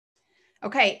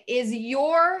Okay. Is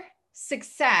your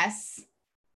success,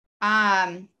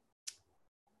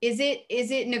 is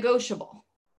it negotiable?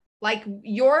 Like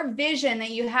your vision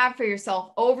that you have for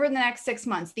yourself over the next 6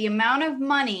 months, the amount of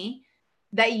money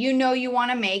that you know you want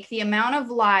to make, the amount of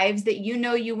lives that you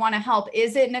know you want to help,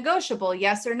 is it negotiable?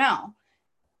 Yes or no?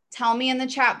 Tell me in the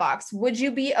chat box. Would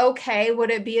you be okay? Would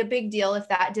it be a big deal if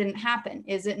that didn't happen?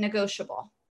 Is it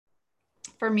negotiable?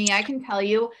 For me, I can tell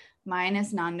you mine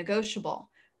is non-negotiable,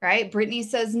 right? Brittany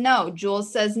says no.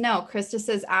 Jules says no. Krista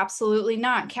says absolutely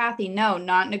not. Kathy, no,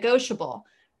 not negotiable,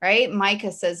 right?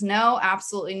 Micah says no,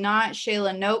 absolutely not.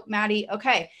 Shayla, nope. Maddie,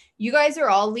 okay. You guys are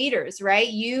all leaders, right?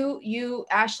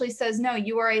 Ashley says no,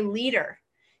 you are a leader.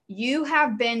 You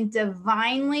have been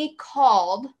divinely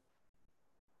called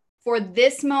for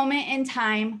this moment in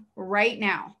time right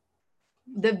now.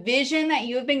 The vision that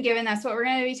you have been given, that's what we're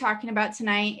going to be talking about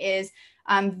tonight, is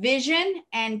vision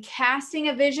and casting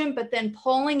a vision, but then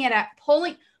pulling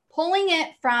it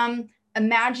from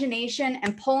imagination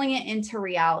and pulling it into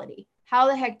reality. How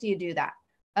the heck do you do that?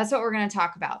 That's what we're going to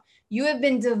talk about. You have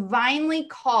been divinely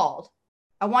called.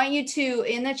 I want you to,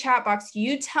 in the chat box,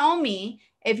 you tell me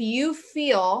if you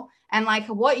feel and like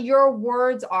what your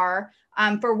words are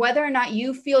for whether or not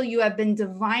you feel you have been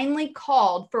divinely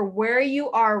called for where you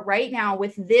are right now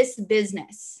with this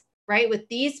business, right? With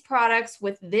these products,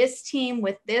 with this team,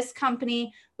 with this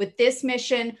company, with this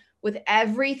mission, with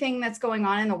everything that's going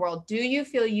on in the world. Do you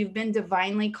feel you've been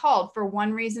divinely called for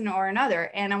one reason or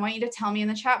another? And I want you to tell me in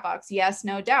the chat box, yes,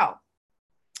 no doubt.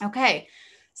 Okay,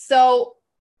 so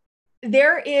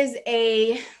there is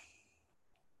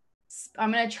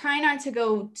I'm going to try not to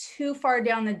go too far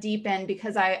down the deep end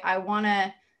because I want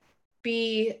to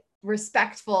be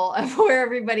respectful of where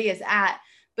everybody is at.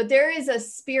 But there is a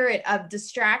spirit of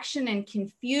distraction and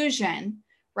confusion,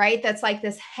 right? That's like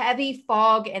this heavy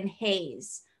fog and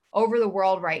haze over the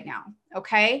world right now.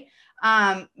 Okay.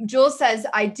 Jules says,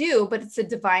 I do, but it's a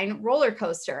divine roller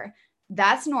coaster.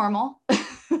 That's normal.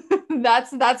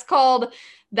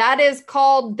 That is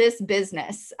called this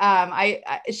business.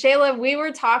 Shayla, we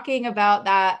were talking about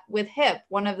that with HIP,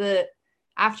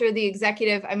 after the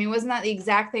executive, I mean, wasn't that the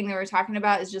exact thing they were talking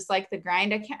about? Is just like the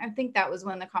grind. I think that was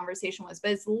when the conversation was,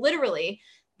 but it's literally,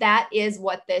 that is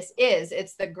what this is.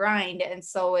 It's the grind. And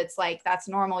so it's like, that's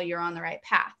normal. You're on the right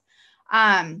path.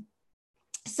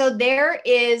 So there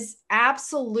is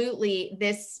absolutely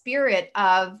this spirit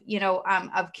of,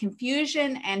 of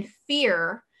confusion and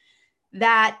fear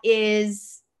that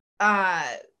is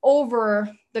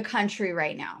over the country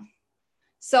right now.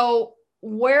 So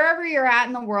wherever you're at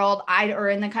in the world, or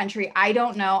in the country, I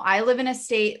don't know. I live in a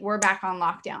state, we're back on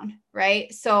lockdown,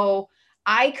 right? So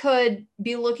I could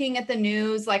be looking at the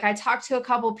news. Like I talked to a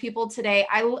couple people today.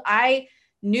 I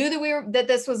knew that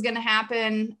this was going to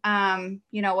happen.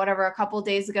 A couple of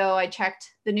days ago, I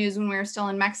checked the news when we were still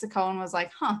in Mexico and was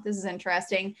like, this is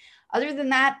interesting. Other than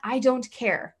that, I don't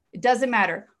care. It doesn't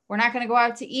matter. We're not going to go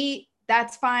out to eat.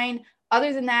 That's fine.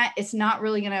 Other than that, it's not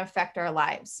really going to affect our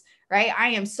lives, right? I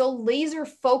am so laser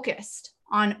focused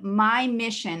on my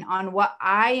mission, on what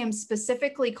I am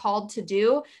specifically called to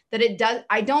do, that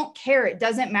I don't care. It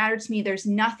doesn't matter to me. There's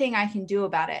nothing I can do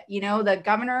about it. The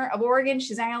governor of Oregon,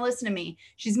 she's not going to listen to me.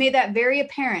 She's made that very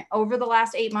apparent over the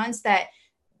last 8 months that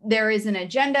there is an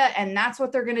agenda and that's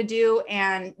what they're going to do.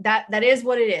 And that is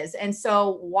what it is. And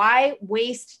so why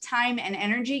waste time and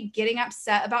energy getting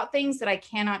upset about things that I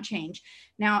cannot change?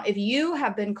 Now, if you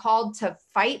have been called to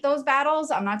fight those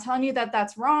battles, I'm not telling you that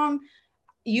that's wrong.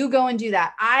 You go and do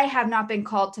that. I have not been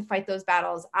called to fight those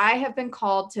battles. I have been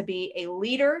called to be a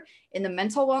leader in the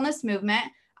mental wellness movement.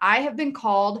 I have been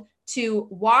called to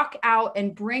walk out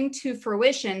and bring to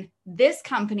fruition this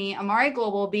company, Amare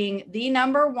Global, being the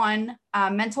number one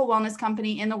mental wellness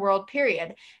company in the world,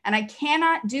 period. And I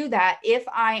cannot do that if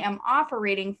I am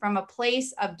operating from a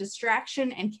place of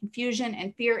distraction and confusion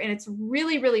and fear. And it's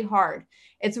really, really hard.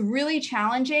 It's really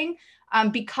challenging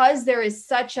because there is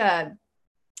such a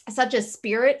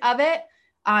spirit of it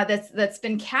that's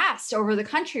been cast over the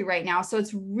country right now. So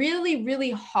it's really,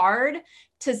 really hard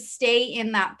to stay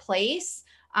in that place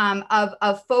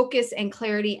of focus and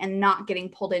clarity and not getting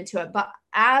pulled into it. But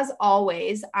as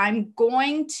always, I'm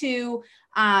going to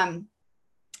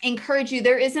encourage you.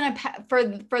 There isn't for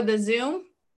the Zoom,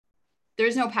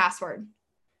 there's no password.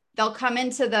 They'll come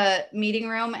into the meeting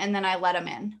room and then I let them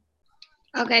in.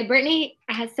 Okay, Brittany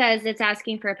says it's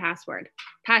asking for a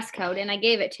passcode, and I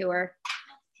gave it to her.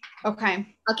 Okay.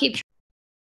 I'll keep.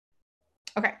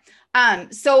 Okay.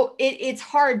 So it's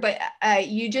hard, but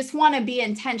you just want to be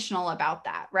intentional about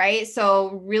that, right?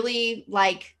 So really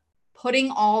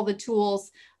putting all the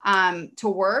tools to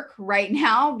work right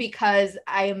now, because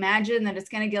I imagine that it's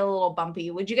going to get a little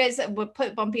bumpy. Would you guys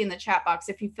put bumpy in the chat box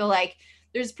if you feel like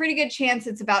there's a pretty good chance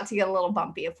it's about to get a little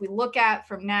bumpy? If we look at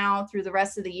from now through the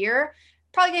rest of the year,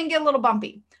 probably going to get a little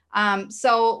bumpy.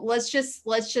 So let's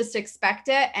just expect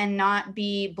it and not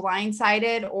be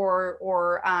blindsided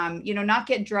or not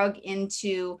get drugged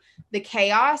into the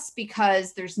chaos,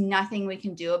 because there's nothing we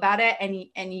can do about it.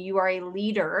 And you are a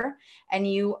leader, and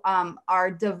you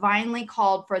are divinely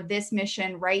called for this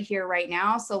mission right here, right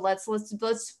now. So let's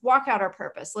walk out our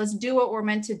purpose. Let's do what we're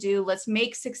meant to do. Let's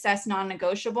make success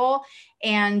non-negotiable.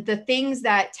 And the things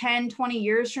that 10, 20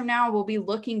 years from now, we'll be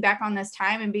looking back on this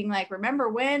time and being like, remember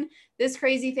when this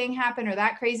crazy thing happened or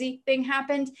that crazy thing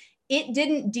happened? It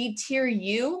didn't deter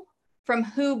you from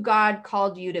who God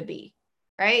called you to be,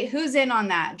 right? Who's in on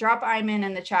that? Drop I'm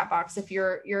in the chat box if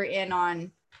you're in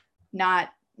on not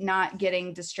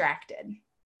getting distracted.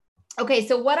 Okay,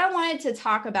 so what I wanted to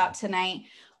talk about tonight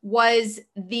was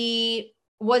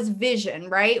vision,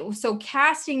 right? So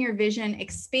casting your vision,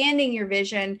 expanding your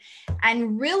vision,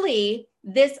 and really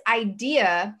this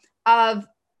idea of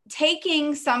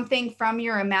taking something from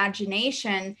your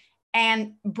imagination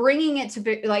and bringing it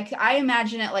to, like, I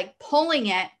imagine it like pulling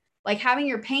it, like having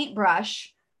your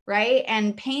paintbrush, right?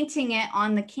 And painting it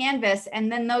on the canvas,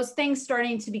 and then those things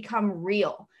starting to become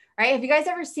real, right? Have you guys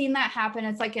ever seen that happen?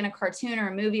 It's like in a cartoon or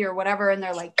a movie or whatever, and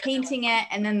they're like painting it,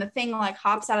 and then the thing like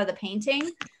hops out of the painting.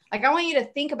 Like, I want you to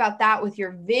think about that with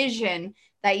your vision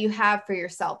that you have for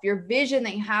yourself, your vision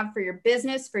that you have for your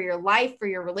business, for your life, for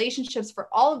your relationships, for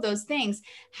all of those things.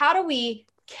 How do we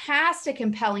cast a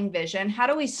compelling vision? How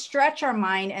do we stretch our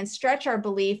mind and stretch our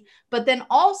belief? But then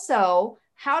also,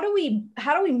 how do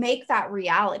we make that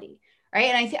reality? Right.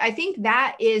 And I think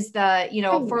that is the,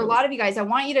 for a lot of you guys, I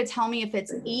want you to tell me if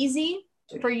it's easy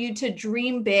for you to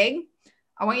dream big.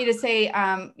 I want you to say,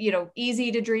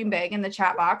 easy to dream big in the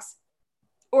chat box,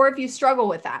 or if you struggle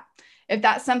with that, if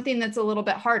that's something that's a little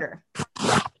bit harder.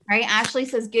 Right. Ashley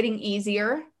says getting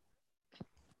easier.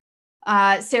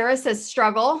 Sarah says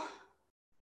struggle.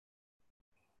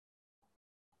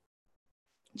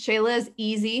 Shayla is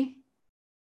easy.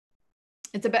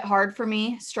 It's a bit hard for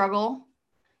me. Struggle,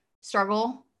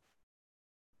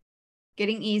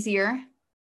 getting easier.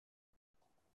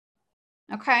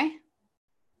 Okay.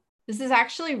 This is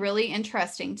actually really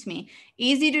interesting to me.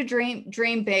 Easy to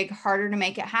dream big, harder to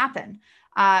make it happen.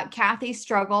 Kathy,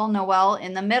 struggle. Noelle,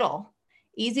 in the middle.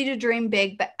 Easy to dream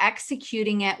big, but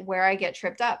executing it where I get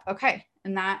tripped up. Okay.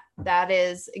 And that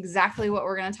is exactly what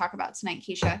we're going to talk about tonight,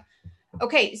 Keisha.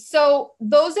 Okay. So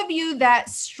those of you that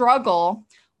struggle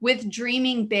with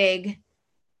dreaming big,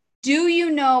 do you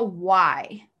know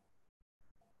why?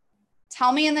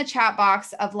 Tell me in the chat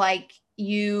box of like,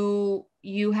 you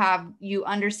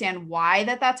understand why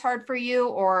that's hard for you,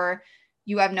 or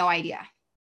you have no idea.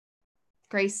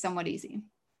 Grace, somewhat easy.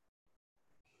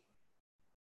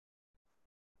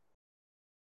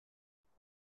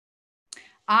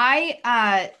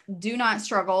 I do not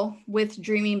struggle with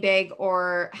dreaming big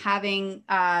or having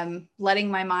having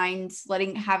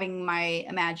my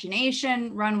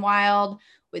imagination run wild,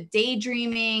 with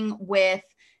daydreaming, with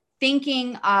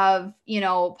thinking of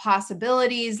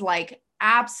possibilities. Like,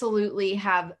 absolutely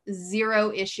have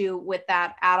zero issue with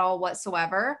that at all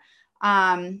whatsoever.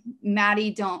 Maddie,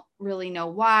 don't really know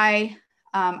why.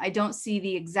 I don't see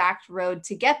the exact road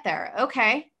to get there.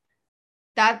 Okay.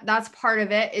 That's part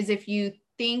of it, is if you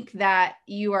think that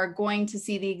you are going to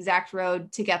see the exact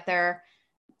road to get there,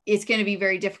 it's going to be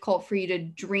very difficult for you to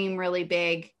dream really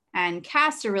big and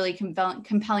cast a really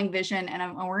compelling vision.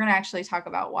 And we're going to actually talk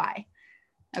about why.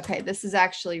 Okay, this is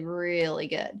actually really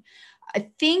good. I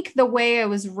think the way I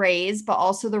was raised, but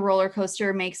also the roller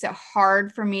coaster, makes it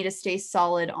hard for me to stay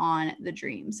solid on the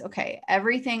dreams. Okay,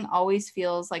 everything always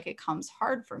feels like it comes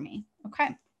hard for me.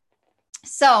 Okay,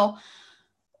 so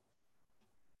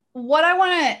what I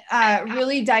want to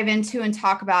really dive into and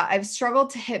talk about, I've struggled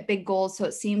to hit big goals, so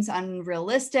it seems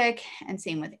unrealistic. And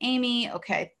same with Amy.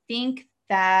 Okay, I think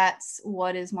that's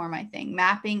what is more my thing,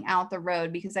 mapping out the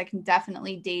road, because I can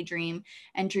definitely daydream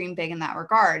and dream big in that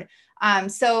regard.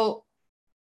 So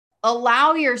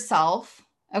allow yourself,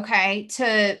 okay,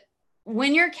 to,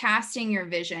 when you're casting your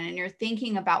vision and you're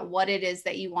thinking about what it is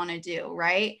that you want to do,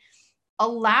 right?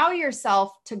 Allow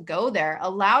yourself to go there.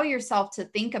 Allow yourself to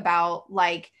think about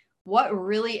like what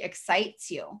really excites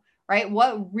you, right?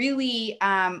 What really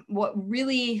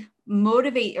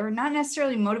motivate, or not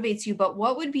necessarily motivates you, but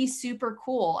what would be super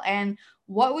cool, and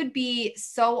what would be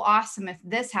so awesome if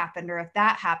this happened, or if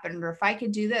that happened, or if I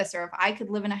could do this, or if I could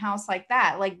live in a house like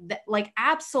that. Like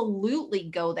absolutely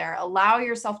go there. Allow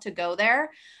yourself to go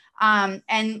there.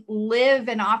 and live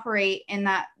and operate in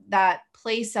that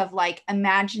place of like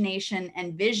imagination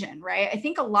and vision, right? I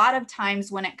think a lot of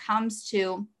times when it comes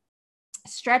to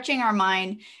stretching our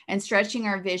mind and stretching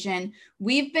our vision,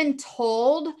 we've been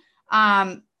told,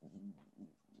 that's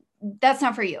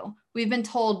not for you. We've been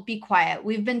told, be quiet.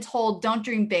 We've been told, don't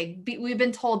dream big. We've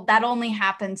been told that only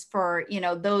happens for,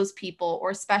 those people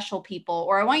or special people.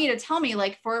 Or I want you to tell me,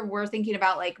 like, we're thinking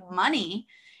about like money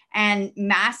and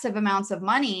massive amounts of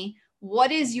money.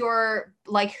 What is your,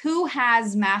 like, who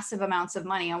has massive amounts of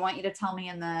money? I want you to tell me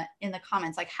in the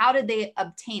comments, like, how did they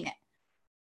obtain it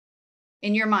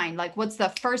in your mind? Like, what's the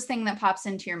first thing that pops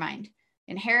into your mind?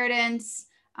 Inheritance.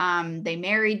 They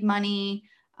married money.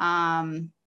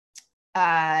 Won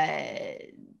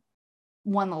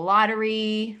the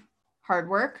lottery, hard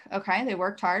work. Okay. They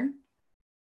worked hard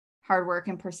work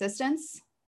and persistence.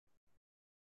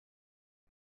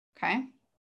 Okay.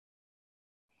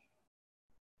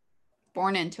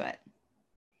 Born into it.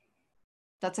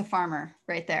 That's a farmer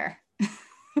right there.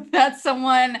 That's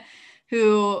someone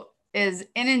who is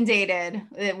inundated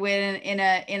in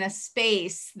a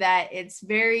space that it's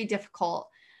very difficult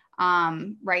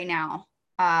right now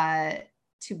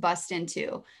to bust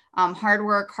into. Hard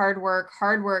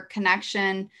work,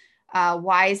 connection,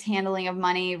 wise handling of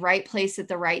money, right place at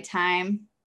the right time.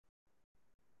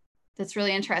 That's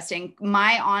really interesting.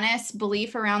 My honest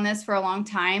belief around this for a long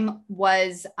time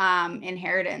was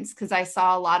inheritance, because I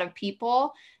saw a lot of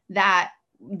people that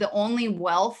the only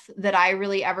wealth that I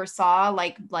really ever saw,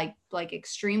 like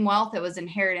extreme wealth, it was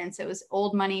inheritance. It was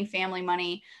old money, family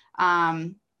money.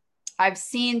 I've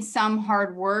seen some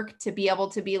hard work to be able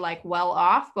to be like well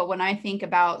off, but when I think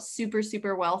about super,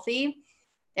 super wealthy,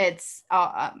 it's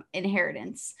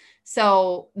inheritance.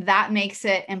 So that makes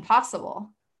it impossible,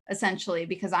 essentially,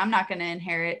 because I'm not going to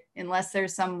inherit unless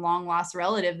there's some long lost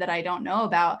relative that I don't know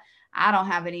about. I don't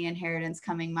have any inheritance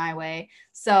coming my way.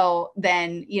 So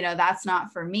then, that's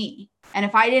not for me. And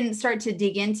if I didn't start to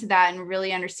dig into that and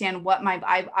really understand what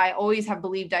I always have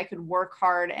believed I could work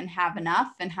hard and have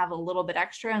enough and have a little bit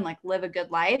extra and like live a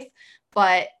good life.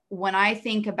 But when I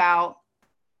think about,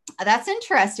 that's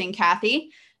interesting,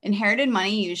 Kathy, inherited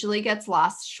money usually gets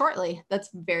lost shortly. That's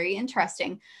very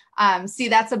interesting. See,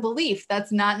 that's a belief.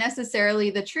 That's not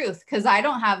necessarily the truth, because I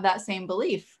don't have that same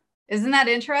belief. Isn't that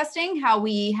interesting how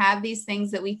we have these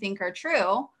things that we think are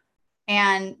true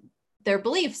and they're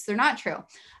beliefs, they're not true.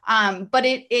 But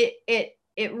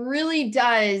it really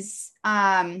does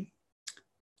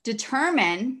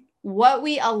determine what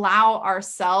we allow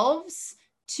ourselves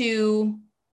to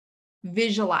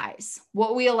visualize,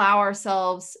 what we allow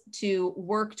ourselves to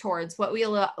work towards, what we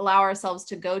allow ourselves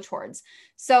to go towards.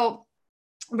 So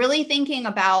really thinking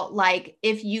about, like,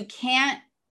 if you can't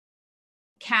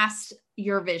cast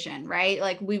your vision, right?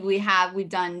 Like we've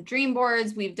done dream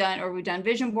boards, we've done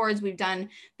vision boards, we've done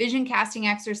vision casting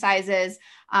exercises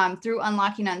through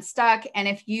Unlocking Unstuck. And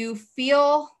if you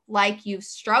feel like you've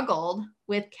struggled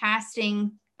with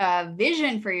casting a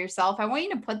vision for yourself, I want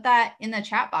you to put that in the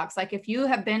chat box. Like, if you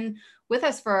have been with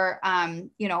us for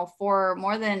for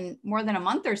more than a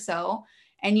month or so,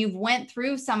 and you've went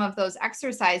through some of those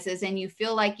exercises and you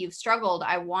feel like you've struggled,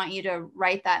 I want you to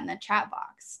write that in the chat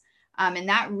box. And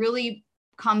that really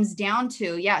comes down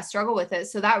to, struggle with it.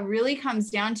 So that really comes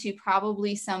down to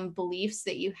probably some beliefs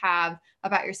that you have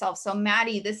about yourself. So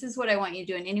Maddie, this is what I want you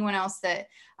to do. And anyone else that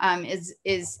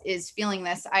is feeling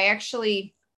this, I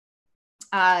actually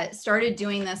started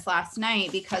doing this last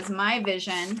night because my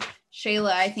vision,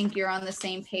 Shayla, I think you're on the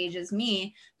same page as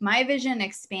me. My vision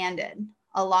expanded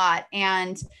a lot,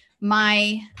 and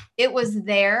it was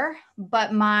there,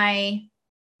 but my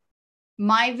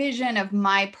vision of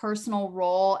my personal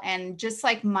role and just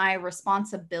like my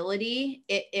responsibility,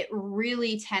 it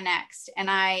really 10x'd. And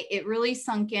it really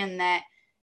sunk in that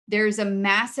there's a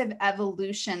massive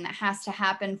evolution that has to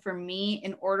happen for me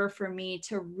in order for me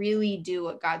to really do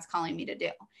what God's calling me to do.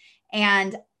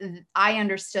 And I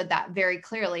understood that very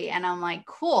clearly. And I'm like,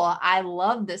 cool, I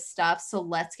love this stuff. So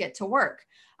let's get to work.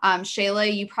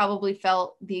 Shayla, you probably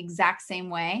felt the exact same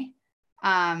way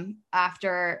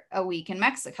after a week in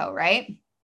Mexico, right?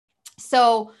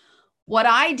 So what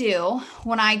I do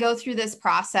when I go through this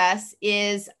process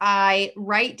is I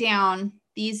write down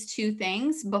these two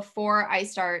things before I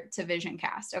start to vision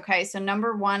cast. Okay. So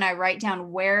number one, I write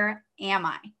down, where am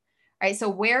I? Right. So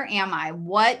where am I?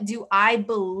 What do I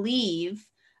believe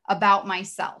about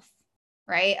myself?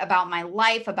 Right. About my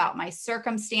life, about my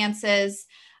circumstances.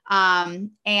 And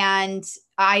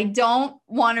I don't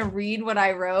want to read what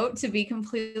I wrote, to be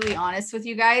completely honest with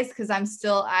you guys, because I'm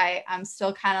still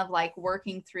kind of like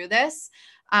working through this.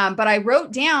 But I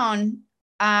wrote down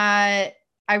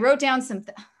some,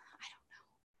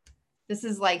 This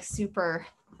is like super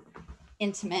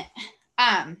intimate.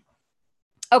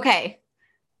 Okay.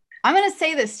 I'm going to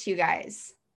say this to you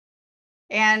guys.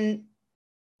 And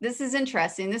this is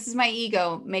interesting. This is my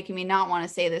ego making me not want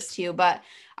to say this to you, but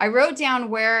I wrote down,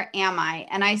 where am I?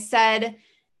 And I said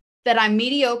that I'm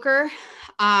mediocre,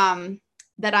 that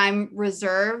I'm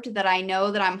reserved, that I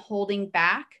know that I'm holding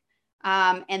back,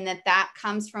 and that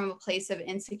comes from a place of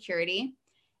insecurity,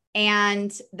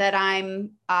 and that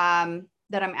I'm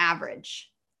average.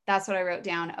 That's what I wrote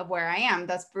down of where I am.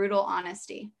 That's brutal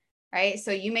honesty, right?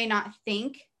 So you may not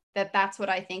think that that's what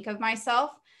I think of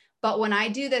myself, but when I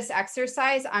do this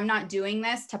exercise, I'm not doing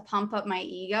this to pump up my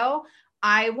ego.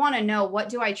 I want to know, what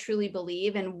do I truly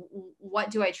believe and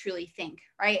what do I truly think,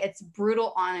 right? It's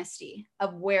brutal honesty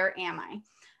of where am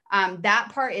I?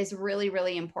 That part is really,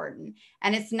 really important.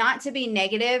 And it's not to be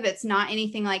negative. It's not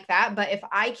anything like that. But if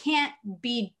I can't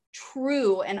be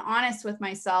true and honest with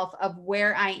myself of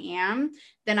where I am,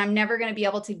 then I'm never going to be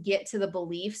able to get to the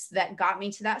beliefs that got me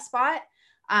to that spot,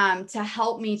 to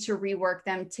help me to rework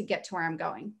them to get to where I'm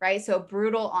going, right? So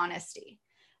brutal honesty.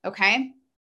 Okay.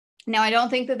 Now, I don't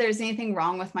think that there's anything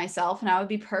wrong with myself, and I would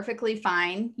be perfectly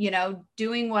fine,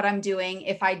 doing what I'm doing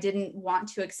if I didn't want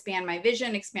to expand my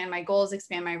vision, expand my goals,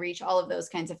 expand my reach, all of those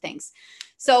kinds of things.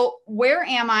 So where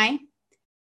am I?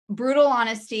 Brutal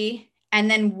honesty. And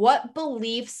then what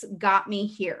beliefs got me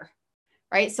here?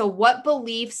 Right? So what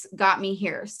beliefs got me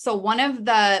here? So one of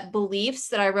the beliefs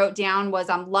that I wrote down was,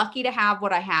 I'm lucky to have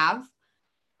what I have.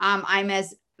 I'm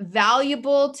as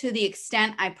valuable to the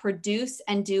extent I produce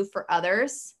and do for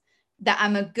others, that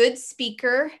I'm a good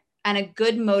speaker and a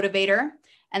good motivator,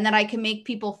 and that I can make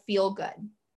people feel good.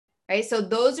 Right? So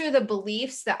those are the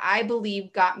beliefs that I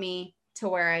believe got me to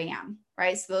where I am.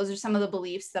 Right? So those are some of the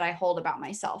beliefs that I hold about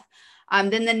myself.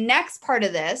 Then the next part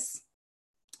of this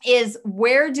is,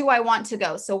 where do I want to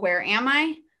go? So where am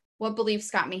I? What beliefs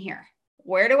got me here?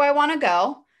 Where do I want to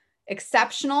go?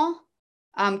 Exceptional,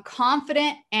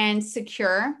 confident and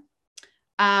secure,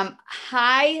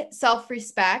 high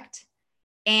self-respect,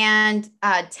 and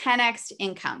 10x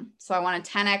income. So I want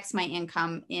to 10x my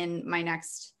income in my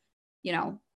next,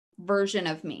 version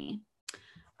of me.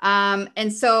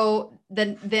 And so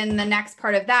then the next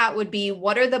part of that would be,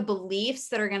 what are the beliefs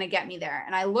that are going to get me there?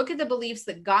 And I look at the beliefs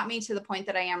that got me to the point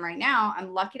that I am right now.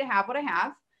 I'm lucky to have what I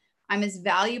have. I'm as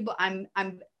valuable. I'm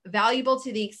valuable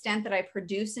to the extent that I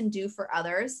produce and do for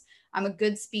others. I'm a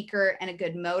good speaker and a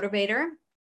good motivator.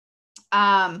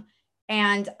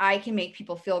 And I can make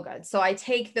people feel good. So I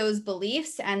take those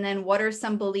beliefs, and then what are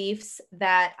some beliefs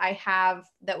that I have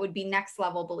that would be next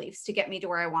level beliefs to get me to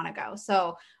where I want to go?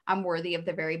 So I'm worthy of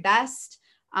the very best.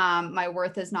 My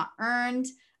worth is not earned.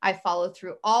 I follow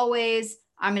through always.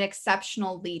 I'm an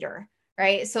exceptional leader,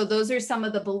 right? So those are some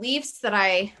of the beliefs that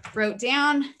I wrote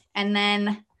down. And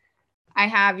then I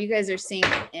have, you guys are seeing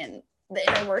in the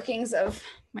inner workings of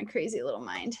my crazy little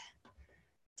mind.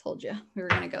 Told you we were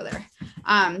going to go there.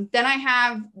 Then I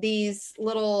have these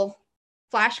little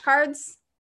flashcards.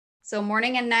 So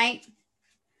morning and night,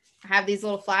 I have these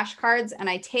little flashcards, and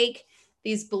I take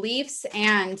these beliefs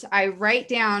and I write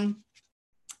down,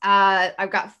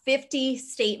 I've got 50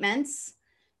 statements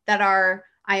that are,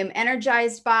 I am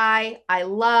energized by, I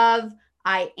love,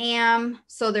 I am.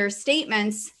 So there's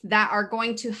statements that are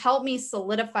going to help me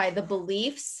solidify the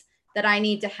beliefs that I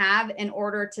need to have in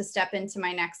order to step into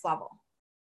my next level.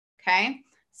 Okay,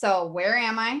 so where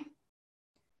am I?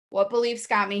 What beliefs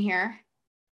got me here?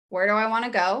 Where do I want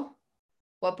to go?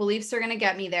 What beliefs are going to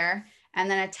get me there? And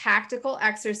then a tactical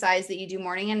exercise that you do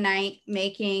morning and night,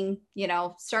 making,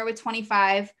 start with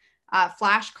 25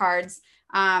 flashcards.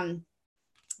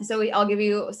 So I'll give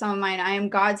you some of mine. I am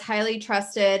God's highly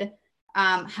trusted,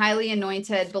 highly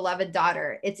anointed, beloved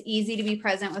daughter. It's easy to be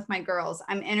present with my girls.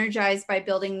 I'm energized by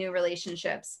building new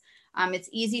relationships. It's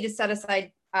easy to set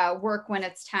aside work when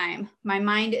it's time. My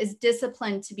mind is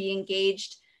disciplined to be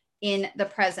engaged in the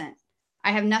present.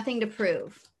 I have nothing to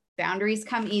prove. Boundaries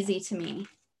come easy to me.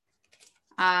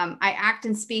 I act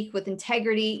and speak with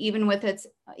integrity, even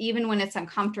when it's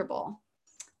uncomfortable.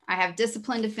 I have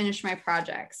discipline to finish my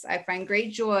projects. I find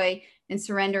great joy in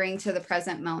surrendering to the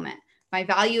present moment. My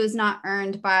value is not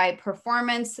earned by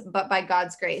performance, but by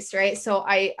God's grace, right? So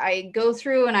I go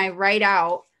through and I write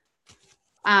out,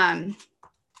 I'm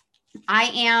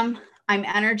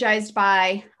energized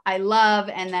by, I love,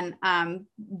 and then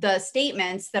the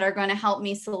statements that are going to help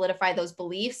me solidify those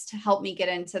beliefs to help me get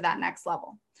into that next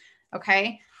level.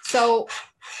 Okay. So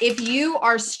if you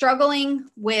are struggling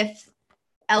with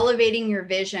elevating your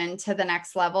vision to the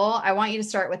next level, I want you to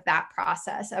start with that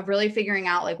process of really figuring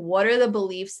out like, what are the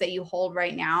beliefs that you hold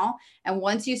right now? And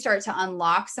once you start to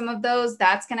unlock some of those,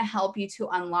 that's going to help you to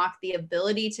unlock the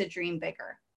ability to dream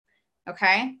bigger.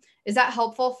 Okay. Is that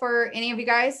helpful for any of you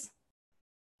guys?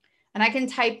 And I can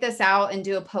type this out and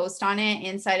do a post on it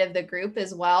inside of the group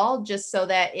as well, just so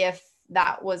that if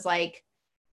that was like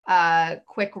a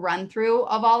quick run through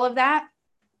of all of that.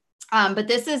 But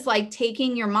this is like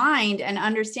taking your mind and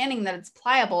understanding that it's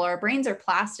pliable. Our brains are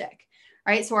plastic,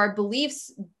 right? So our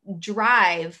beliefs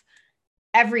drive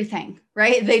everything,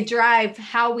 right? They drive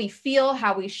how we feel,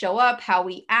 how we show up, how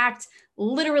we act,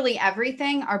 literally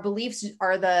everything. Our beliefs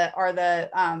are the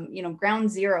ground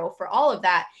zero for all of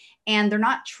that. And they're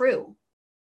not true,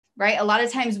 right? A lot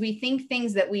of times we think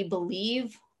things that we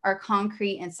believe are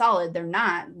concrete and solid. They're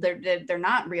not. They're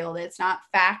not real. It's not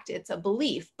fact. It's a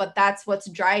belief. But that's what's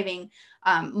driving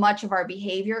much of our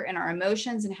behavior and our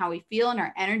emotions and how we feel and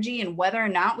our energy and whether or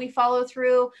not we follow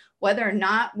through, whether or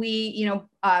not we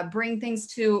bring things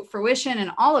to fruition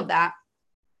and all of that.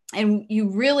 And you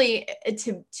really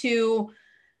to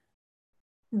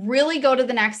really go to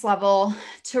the next level,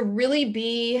 to really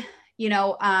be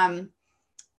a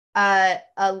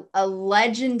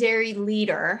legendary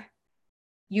leader,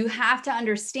 you have to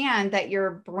understand that your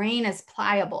brain is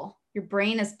pliable. Your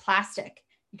brain is plastic.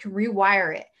 You can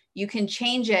rewire it. You can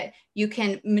change it. You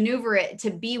can maneuver it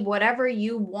to be whatever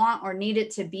you want or need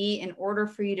it to be in order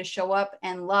for you to show up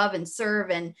and love and serve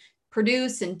and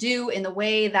produce and do in the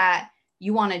way that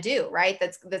you want to do, right?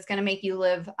 That's going to make you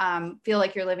live, feel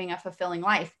like you're living a fulfilling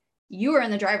life. You are in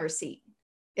the driver's seat.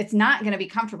 It's not going to be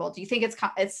comfortable. Do you think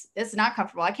it's not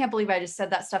comfortable? I can't believe I just said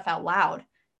that stuff out loud.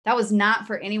 That was not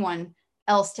for anyone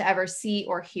else to ever see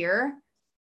or hear,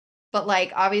 but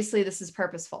like, obviously this is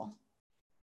purposeful,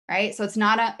 right? So it's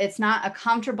not a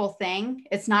comfortable thing.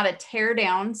 It's not a tear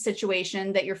down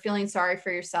situation that you're feeling sorry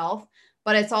for yourself,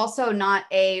 but it's also not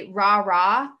a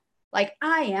rah, like,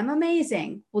 I am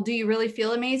amazing. Well, do you really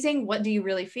feel amazing? What do you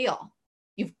really feel?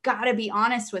 You've got to be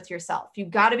honest with yourself.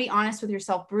 You've got to be honest with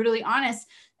yourself, brutally honest,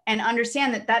 and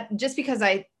understand that just because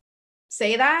I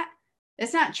say that,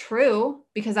 it's not true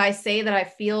because I say that I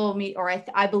feel or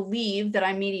I believe that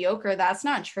I'm mediocre. That's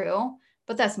not true,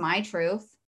 but that's my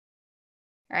truth,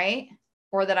 right?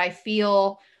 Or that I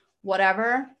feel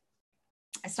whatever.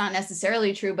 It's not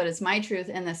necessarily true, but it's my truth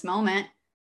in this moment.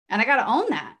 And I got to own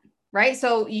that, right?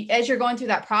 So as you're going through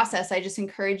that process, I just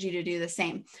encourage you to do the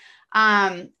same.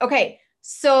 Okay.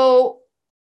 So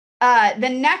the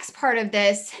next part of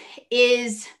this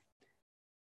is,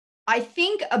 I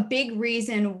think, a big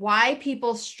reason why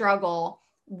people struggle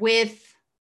with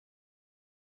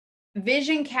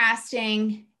vision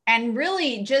casting and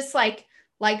really just like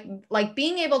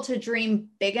being able to dream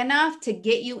big enough to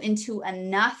get you into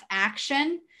enough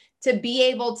action to be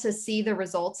able to see the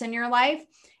results in your life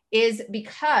is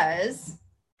because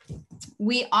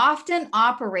we often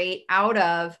operate out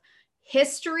of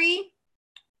history.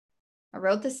 I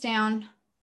wrote this down.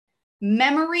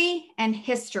 Memory and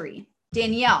history.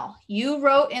 Danielle, you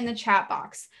wrote in the chat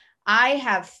box, I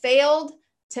have failed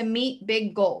to meet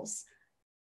big goals.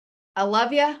 I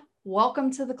love you.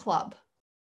 Welcome to the club.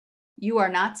 You are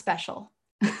not special.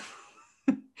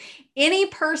 Any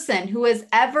person who has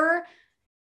ever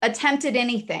attempted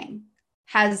anything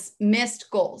has missed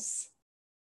goals,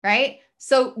 right?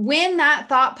 So when that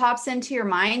thought pops into your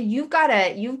mind, you've got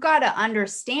to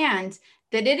understand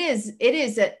that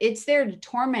it's there to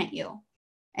torment you.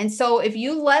 And so if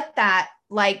you let that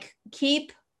like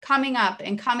keep coming up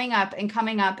and coming up and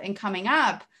coming up and coming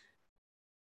up,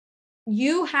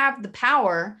 you have the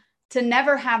power to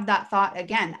never have that thought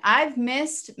again. I've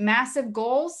missed massive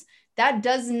goals. That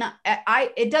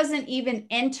it doesn't even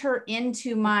enter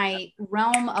into my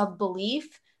realm of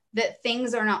belief that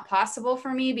things are not possible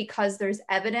for me because there's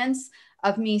evidence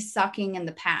of me sucking in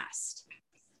the past,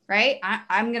 right?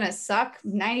 I'm going to suck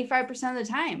 95% of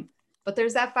the time. But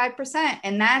there's that 5%.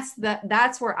 And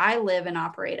that's where I live and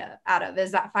operate out of,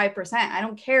 is that 5%. I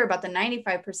don't care about the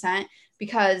 95%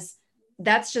 because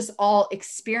that's just all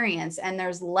experience and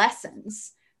there's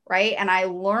lessons, right? And I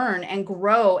learn and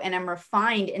grow and am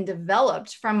refined and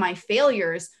developed from my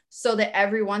failures so that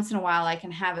every once in a while I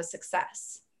can have a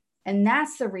success. And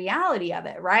that's the reality of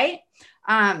it, right?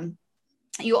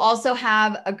 You also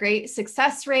have a great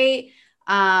success rate.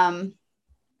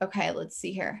 Okay, let's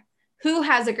see here. Who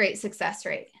has a great success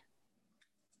rate?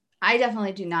 I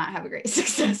definitely do not have a great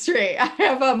success rate. I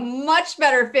have a much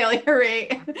better failure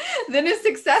rate than a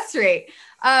success rate.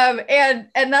 And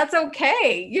that's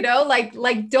okay.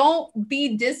 Like don't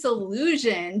be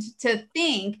disillusioned to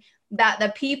think that the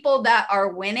people that are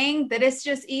winning, that it's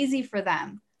just easy for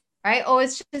them, right? Oh,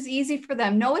 it's just easy for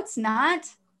them. No, it's not.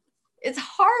 It's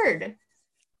hard.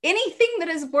 Anything that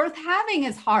is worth having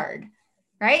is hard,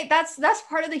 right? That's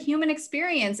part of the human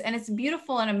experience, and it's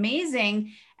beautiful and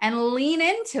amazing, and lean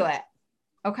into it.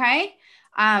 Okay.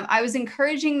 I was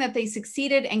encouraging that they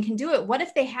succeeded and can do it. What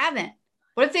if they haven't?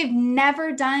 What if they've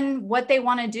never done what they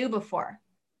want to do before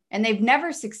and they've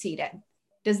never succeeded?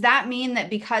 Does that mean that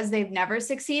because they've never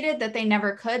succeeded that they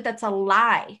never could? That's a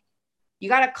lie. You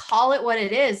got to call it what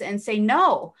it is and say,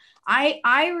 no,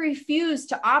 I refuse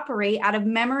to operate out of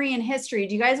memory and history.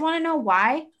 Do you guys want to know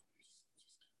why?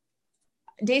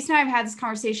 Dace and I have had this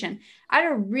conversation. I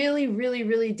had a really, really,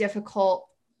 really difficult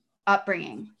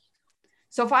upbringing.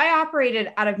 So if I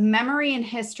operated out of memory and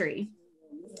history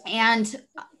and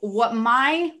what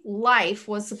my life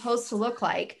was supposed to look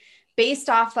like based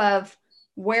off of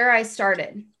where I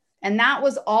started, and that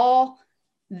was all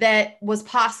that was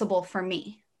possible for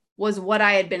me, was what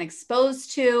I had been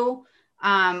exposed to,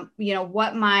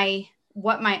 what my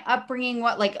upbringing,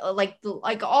 what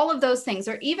like all of those things,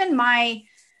 or even my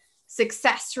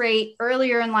success rate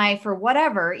earlier in life or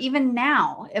whatever. Even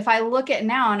now, if I look at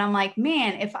now and I'm like,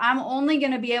 man, if I'm only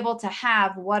going to be able to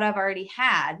have what I've already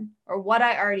had or what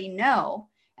I already know,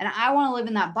 and I want to live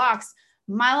in that box,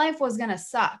 my life was going to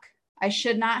suck. I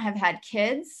should not have had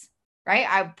kids,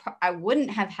 right? I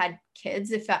wouldn't have had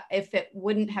kids if it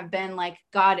wouldn't have been like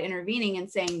God intervening and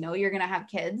saying, no, you're going to have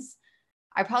kids.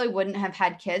 I probably wouldn't have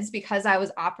had kids because I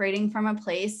was operating from a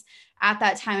place at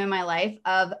that time in my life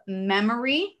of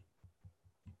memory,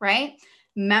 right?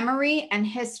 Memory and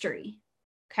history.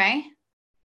 Okay.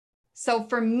 So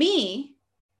for me,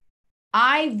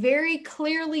 I very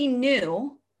clearly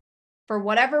knew, for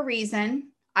whatever reason,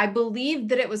 I believed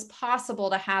that it was possible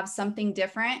to have something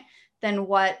different than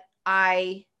what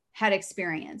I had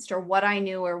experienced or what I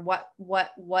knew or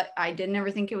what I didn't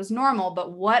ever think it was normal,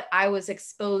 but what I was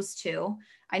exposed to.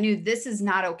 I knew this is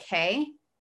not okay.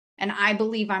 And I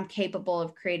believe I'm capable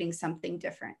of creating something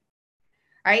different.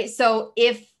 All right. So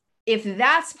if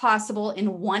that's possible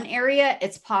in one area,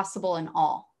 it's possible in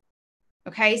all.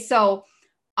 Okay. So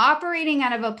operating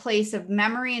out of a place of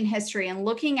memory and history and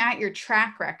looking at your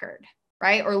track record,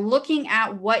 right? Or looking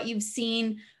at what you've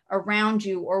seen around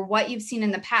you or what you've seen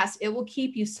in the past, it will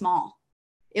keep you small.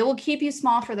 It will keep you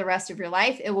small for the rest of your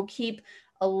life. It will keep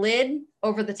a lid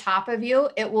over the top of you.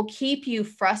 It will keep you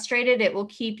frustrated. It will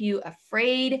keep you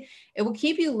afraid. It will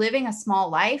keep you living a small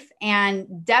life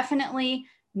and definitely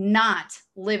not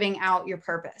living out your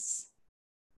purpose,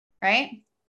 right?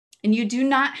 And you do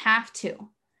not have to.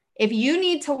 If you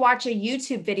need to watch a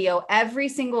YouTube video every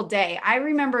single day, I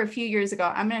remember a few years ago,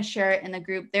 I'm going to share it in the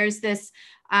group. There's this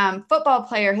football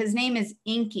player. His name is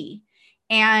Inky.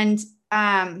 And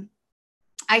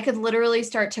I could literally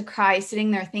start to cry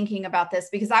sitting there thinking about this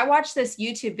because I watched this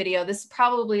YouTube video. This is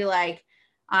probably like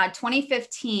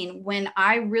 2015 when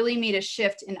I really made a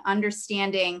shift in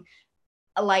understanding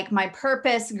like my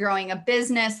purpose, growing a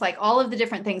business, like all of the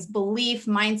different things, belief,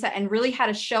 mindset, and really how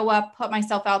to show up, put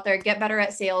myself out there, get better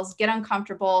at sales, get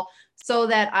uncomfortable so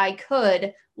that I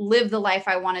could live the life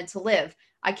I wanted to live.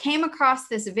 I came across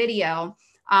this video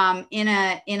in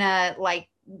a like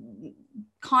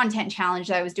content challenge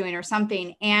that I was doing or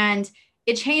something, and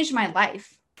it changed my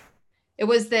life. It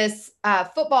was this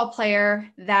football player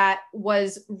that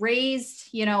was raised,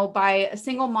 by a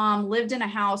single mom, lived in a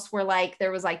house where like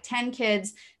there was like 10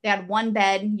 kids. They had one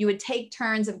bed. You would take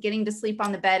turns of getting to sleep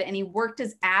on the bed, and he worked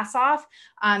his ass off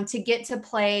to get to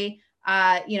play,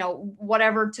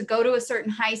 whatever, to go to a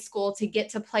certain high school, to get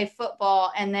to play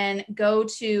football, and then go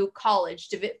to college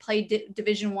to play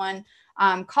Division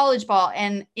I college ball.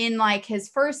 And in like his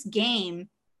first game,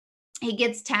 he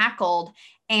gets tackled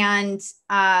and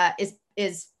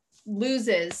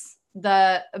loses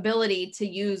the ability to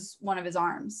use one of his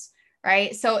arms,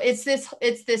 right? So it's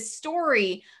this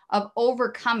story of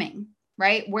overcoming,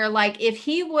 right? Where like if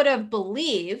he would have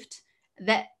believed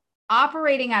that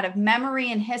operating out of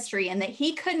memory and history and that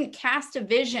he couldn't cast a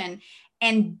vision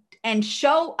and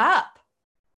show up,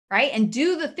 right? And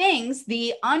do the things,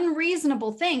 the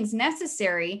unreasonable things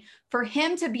necessary for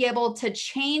him to be able to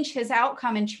change his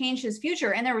outcome and change his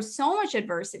future. And there was so much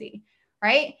adversity,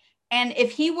 right? And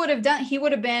if he would have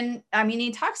been, I mean,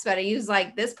 he talks about it. He was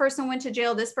like, this person went to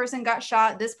jail, this person got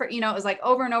shot, it was like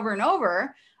over and over and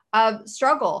over of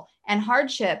struggle and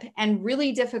hardship and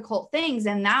really difficult things.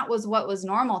 And that was what was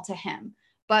normal to him.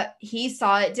 but he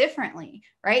saw it differently,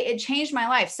 right? It changed my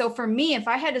life. So for me, if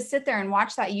I had to sit there and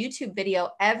watch that YouTube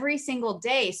video every single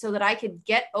day so that I could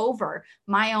get over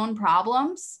my own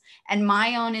problems and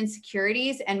my own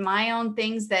insecurities and my own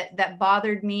things that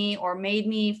bothered me or made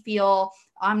me feel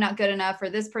I'm not good enough, or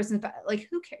this person's like,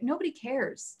 who cares? Nobody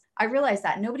cares. I realize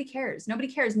that nobody cares. Nobody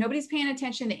cares. Nobody's paying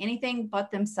attention to anything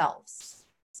but themselves.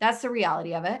 That's the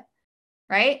reality of it,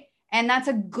 right? And that's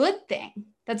a good thing.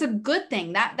 That's a good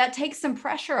thing. That takes some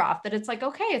pressure off, that it's like,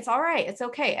 okay, it's all right. It's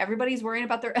okay. Everybody's worrying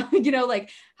about their,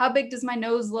 like, how big does my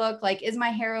nose look? Like, is my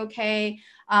hair okay?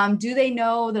 Do they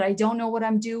know that I don't know what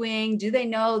I'm doing? Do they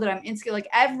know that I'm insecure? Like,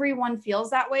 everyone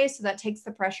feels that way. So that takes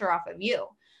the pressure off of you.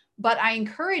 But I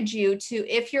encourage you to,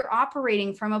 if you're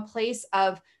operating from a place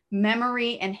of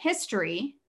memory and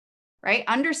history, right?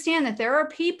 Understand that there are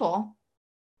people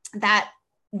that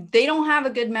they don't have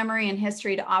a good memory and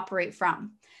history to operate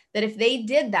from. That if they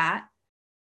did that,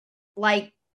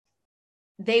 like,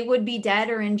 they would be dead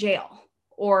or in jail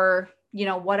or,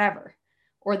 whatever,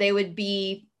 or they would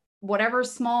be whatever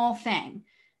small thing.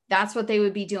 That's what they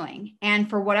would be doing. And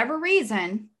for whatever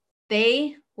reason,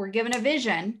 they were given a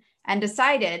vision and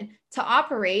decided to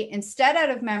operate instead out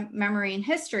of memory and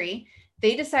history.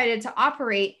 They decided to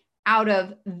operate out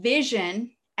of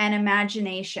vision and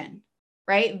imagination.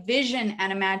 Right? Vision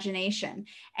and imagination.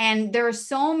 And there are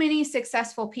so many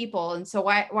successful people. And so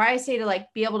why I say to,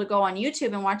 like, be able to go on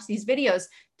YouTube and watch these videos,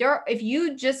 if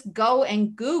you just go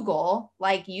and Google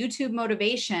like YouTube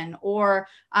motivation or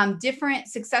different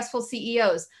successful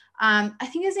CEOs, I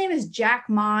think his name is Jack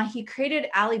Ma. He created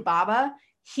Alibaba.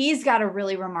 He's got a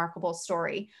really remarkable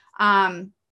story.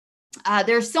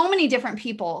 There's so many different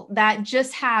people that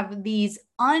just have these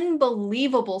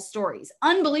unbelievable stories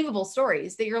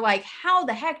that you're like, how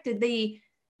the heck did they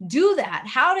do that?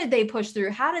 How did they push through?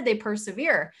 How did they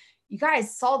persevere? You guys,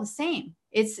 it's all the same.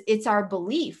 It's our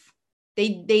belief.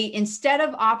 They instead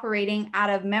of operating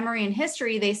out of memory and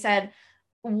history, they said,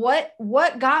 what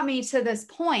got me to this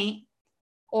point?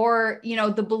 Or,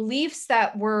 the beliefs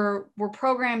that were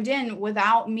programmed in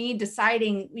without me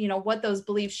deciding, what those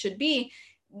beliefs should be,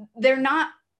 they're not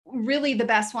really the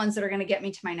best ones that are going to get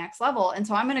me to my next level. And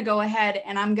so I'm going to go ahead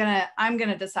and I'm going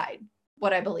to decide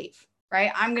what I believe,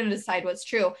 right? I'm going to decide what's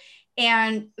true.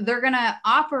 And they're going to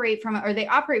operate from a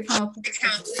place of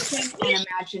and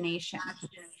imagination.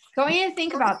 So I want you to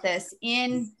think about this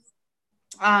in,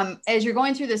 as you're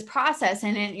going through this process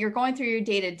and you're going through your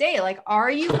day-to-day, like, are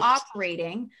you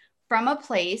operating from a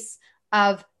place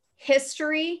of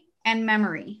history and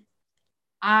memory?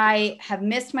 I have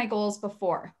missed my goals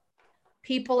before.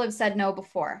 People have said no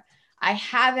before. I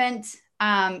haven't,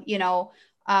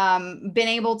 been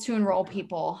able to enroll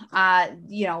people,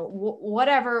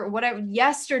 whatever.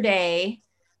 Yesterday,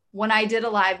 when I did a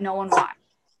live, no one watched.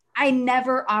 I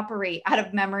never operate out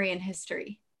of memory and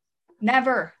history.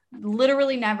 Never,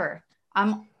 literally never.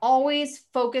 I'm always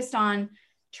focused on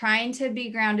trying to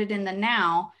be grounded in the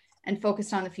now and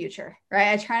focused on the future,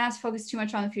 right? I try not to focus too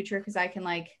much on the future because I can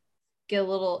get a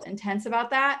little intense about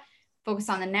that. Focus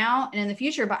on the now and in the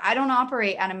future, but I don't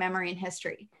operate out of memory and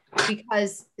history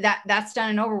because that's done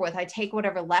and over with. I take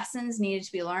whatever lessons needed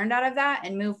to be learned out of that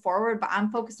and move forward, but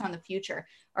I'm focused on the future,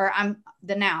 or I'm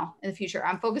the now and the future.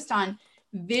 I'm focused on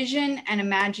vision and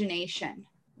imagination,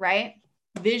 right?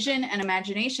 Vision and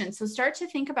imagination. So start to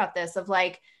think about this of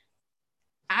like,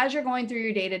 as you're going through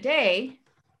your day to day,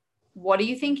 what are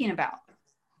you thinking about?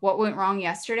 What went wrong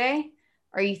yesterday?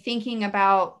 Are you thinking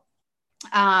about,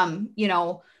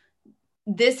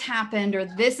 this happened, or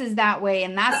this is that way,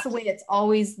 and that's the way it's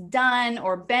always done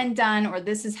or been done, or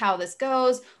this is how this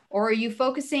goes? Or are you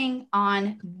focusing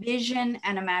on vision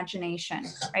and imagination,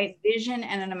 right? Vision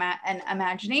and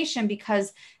imagination,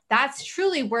 because that's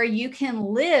truly where you can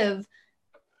live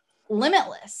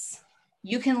limitless.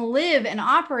 You can live and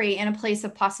operate in a place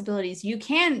of possibilities. You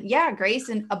can, grace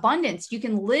and abundance. You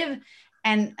can live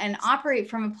and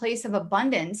operate from a place of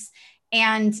abundance.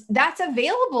 And that's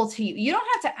available to you. You don't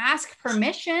have to ask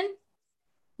permission.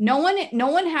 No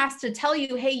one has to tell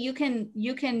you, hey, you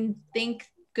can think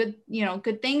good,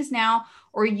 good things now,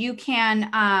 or you can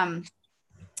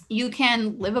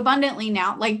live abundantly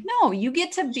now. Like, no, you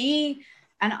get to be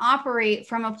and operate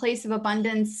from a place of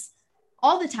abundance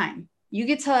all the time. You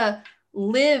get to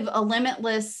live a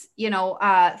limitless,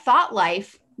 thought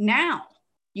life now.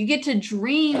 You get to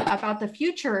dream about the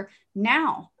future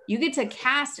now. You get to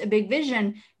cast a big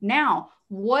vision now.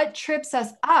 What trips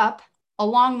us up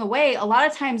along the way, a lot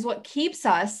of times what keeps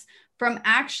us from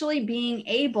actually being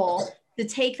able to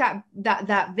take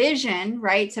that vision,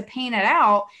 right, to paint it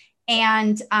out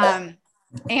and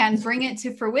and bring it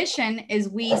to fruition is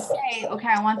we say, okay,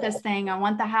 I want this thing. I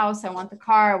want the house. I want the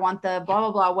car. I want the blah,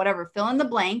 blah, blah, whatever, fill in the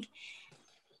blank.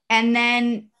 And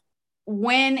then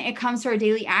when it comes to our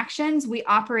daily actions, we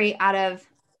operate out of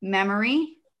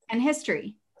memory and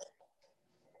history.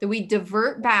 That we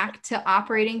divert back to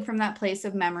operating from that place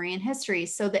of memory and history.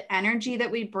 So the energy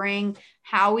that we bring,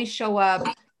 how we show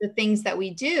up, the things that we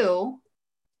do,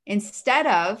 instead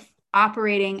of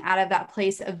operating out of that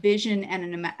place of vision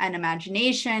and an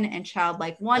imagination and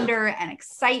childlike wonder and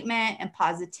excitement and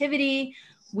positivity,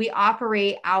 we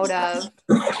operate out of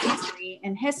memory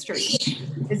and history.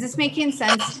 Is this making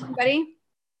sense to anybody?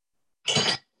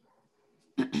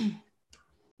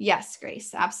 Yes,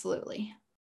 Grace, absolutely.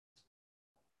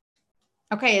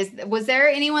 Okay, was there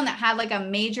anyone that had like a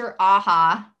major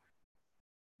aha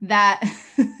that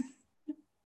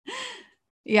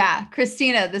yeah,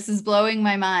 Christina, this is blowing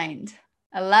my mind.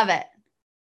 I love it.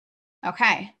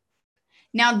 Okay.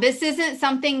 Now, this isn't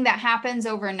something that happens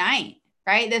overnight,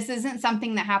 right? This isn't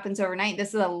something that happens overnight.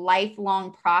 This is a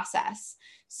lifelong process.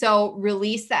 So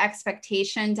release the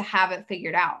expectation to have it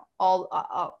figured out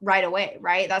all right away,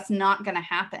 right? That's not going to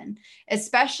happen,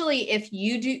 especially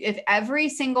if every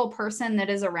single person that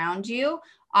is around you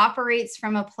operates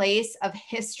from a place of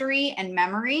history and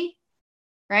memory,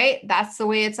 right? That's the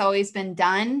way it's always been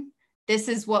done. This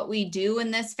is what we do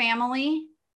in this family.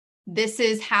 This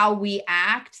is how we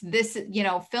act. This,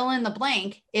 fill in the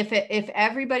blank. If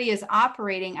everybody is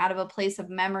operating out of a place of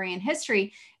memory and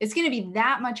history, it's going to be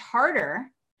that much harder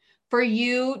for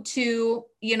you to,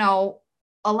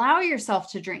 allow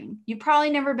yourself to dream. You've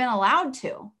probably never been allowed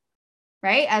to,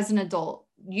 right? As an adult,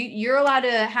 you're allowed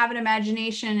to have an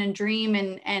imagination and dream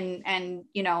and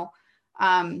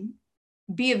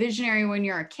be a visionary when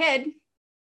you're a kid.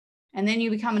 And then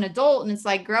you become an adult and it's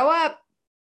like, grow up.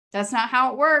 That's not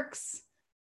how it works.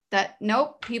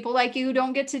 Nope, people like you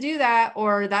don't get to do that,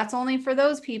 or that's only for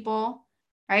those people,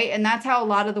 right? And that's how a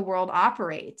lot of the world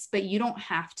operates, but you don't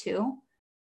have to.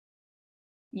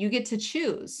 You get to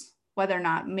choose whether or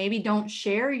not. Maybe don't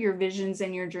share your visions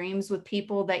and your dreams with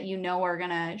people that you know are going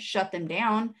to shut them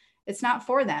down. It's not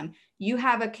for them. You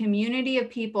have a community of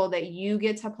people that you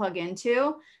get to plug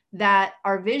into that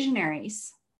are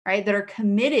visionaries, right? That are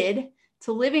committed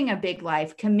to living a big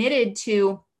life, committed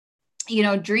to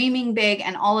dreaming big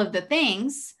and all of the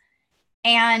things.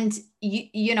 And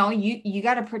you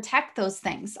got to protect those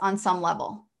things on some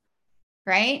level,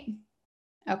 right?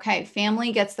 Okay.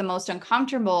 Family gets the most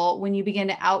uncomfortable when you begin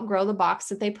to outgrow the box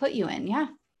that they put you in. Yeah.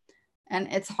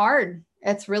 And it's hard.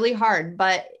 It's really hard,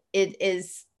 but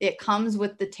it comes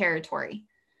with the territory.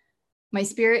 My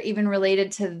spirit even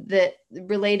related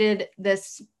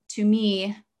this to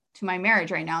me, to my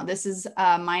marriage right now. This is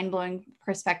a mind-blowing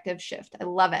perspective shift. I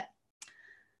love it.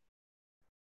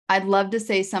 I'd love to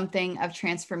say something of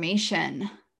transformation.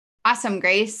 Awesome,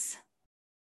 Grace.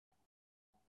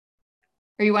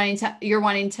 You're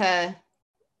wanting to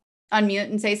unmute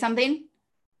and say something?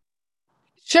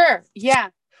 Sure. Yeah.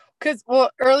 Because,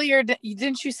 earlier,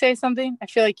 didn't you say something? I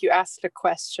feel like you asked a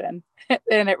question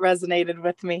and it resonated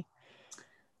with me.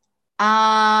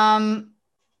 I'm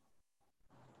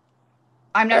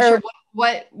not sure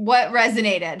what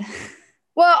resonated.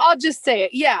 Well, I'll just say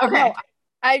it. Yeah. Okay. No,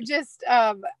 I just,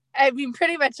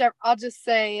 pretty much, I'll just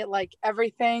say like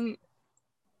everything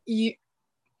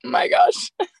my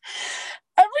gosh,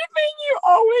 everything you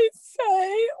always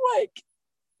say,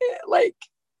 like,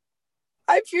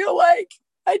 I feel like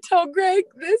I tell Greg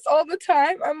this all the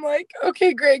time. I'm like,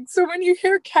 okay, Greg, so when you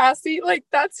hear Cassie, like,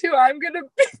 that's who I'm going to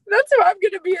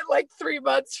be in like 3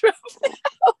 months from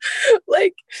now.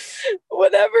 Like,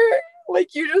 whatever,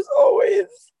 like, you just always,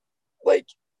 like,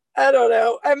 I don't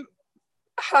know. I'm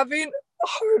having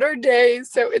harder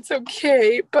days, so it's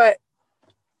okay. But,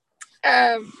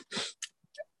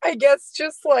 I guess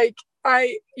just like,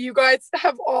 you guys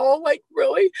have all like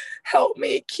really helped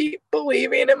me keep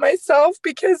believing in myself,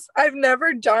 because I've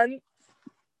never done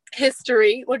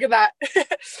history. Look at that.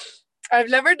 I've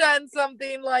never done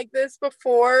something like this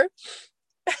before.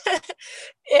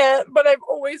 But I've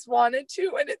always wanted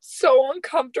to, and it's so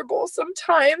uncomfortable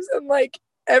sometimes. And like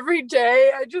every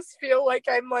day I just feel like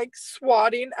I'm like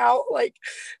swatting out like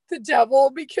the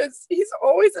devil, because he's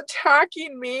always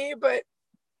attacking me, but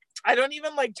I don't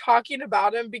even like talking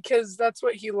about him because that's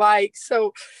what he likes.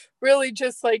 So really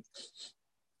just like,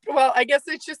 well, I guess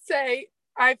I should say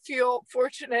I feel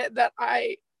fortunate that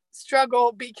I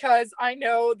struggle, because I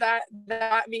know that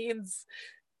means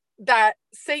that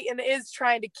Satan is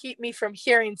trying to keep me from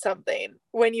hearing something.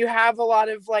 When you have a lot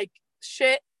of like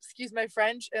shit, excuse my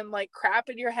French, and like crap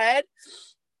in your head,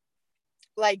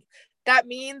 like that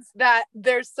means that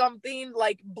there's something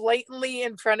like blatantly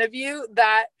in front of you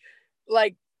that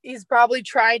like he's probably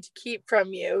trying to keep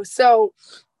from you. So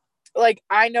like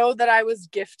I know that I was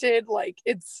gifted, like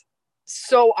it's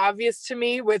so obvious to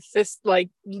me with this like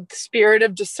spirit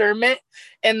of discernment,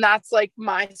 and that's like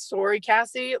my story,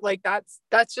 Cassie. Like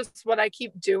that's just what I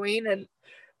keep doing, and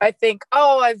I think,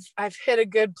 oh, I've hit a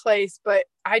good place, but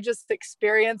I just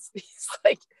experience these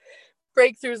like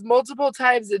breakthroughs multiple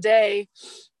times a day.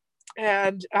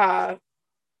 And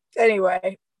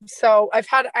anyway, so I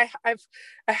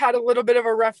had a little bit of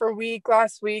a rougher week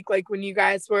last week, like when you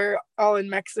guys were all in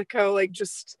Mexico, like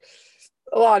just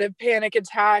a lot of panic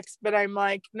attacks. But I'm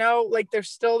like, no, like there's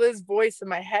still this voice in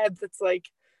my head that's like,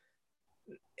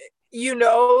 you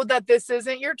know, that this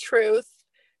isn't your truth.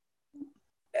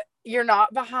 You're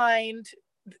not behind.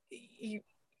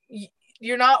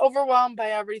 You're not overwhelmed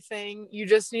by everything. You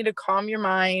just need to calm your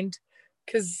mind,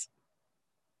 because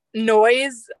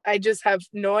noise, I just have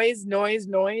noise,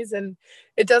 and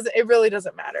it really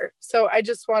doesn't matter. So I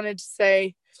just wanted to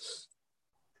say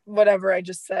whatever I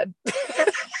just said.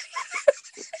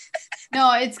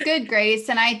 No, it's good, Grace.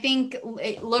 And I think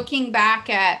looking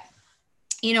back at,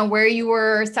 you know, where you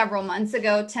were several months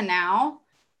ago to now,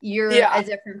 you're a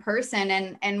different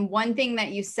person. And one thing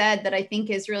that you said that I think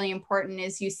is really important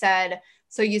is you said,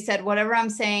 whatever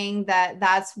I'm saying,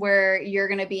 that's where you're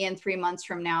going to be in 3 months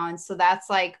from now. And so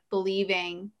that's like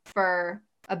believing for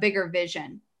a bigger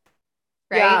vision.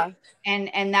 Right. Yeah.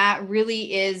 And that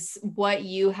really is what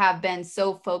you have been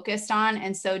so focused on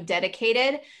and so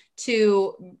dedicated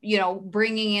to, you know,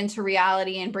 bringing into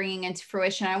reality and bringing into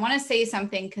fruition. I want to say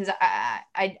something because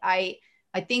I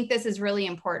think this is really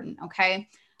important. Okay.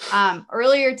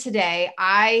 Earlier today,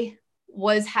 I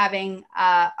was having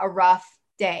a rough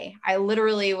day. I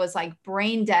literally was like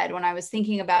brain dead when I was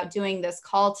thinking about doing this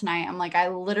call tonight. I'm like, I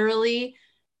literally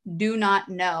do not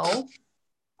know.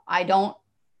 I don't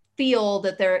feel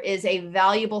that there is a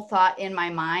valuable thought in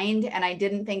my mind, and I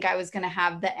didn't think I was going to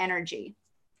have the energy.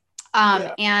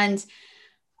 And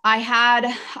I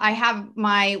have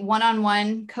my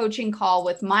one-on-one coaching call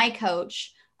with my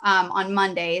coach on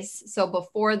Mondays. So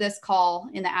before this call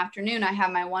in the afternoon, I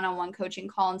have my one-on-one coaching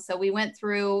call. And so we went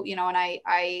through, you know, and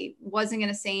I wasn't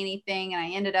going to say anything. And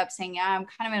I ended up saying, yeah, I'm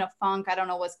kind of in a funk. I don't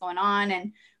know what's going on.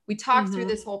 And we talked through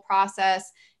this whole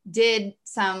process, did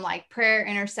some like prayer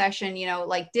intercession, you know,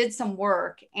 like did some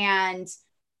work, and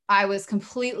I was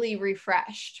completely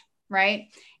refreshed. Right.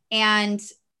 And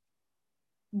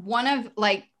one of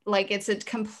like it's a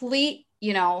complete,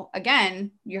 you know,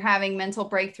 again, you're having mental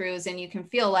breakthroughs and you can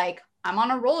feel like I'm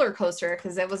on a roller coaster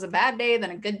because it was a bad day,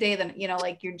 then a good day, then, you know,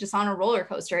 like you're just on a roller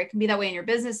coaster. It can be that way in your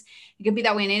business. It can be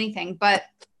that way in anything. But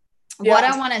what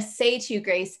I want to say to you,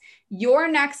 Grace, your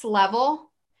next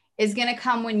level is going to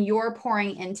come when you're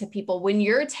pouring into people, when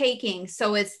you're taking.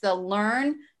 So it's the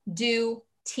learn, do,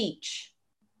 teach.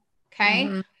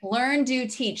 Okay. Learn, do,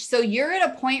 teach. So you're at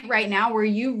a point right now where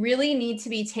you really need to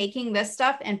be taking this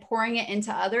stuff and pouring it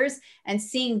into others and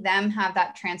seeing them have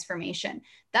that transformation.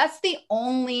 That's the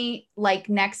only like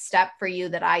next step for you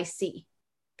that I see,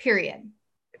 period.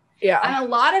 Yeah. And a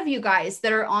lot of you guys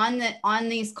that are on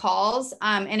these calls,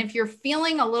 and if you're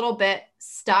feeling a little bit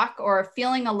stuck or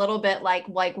feeling a little bit like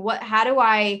what, how do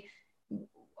I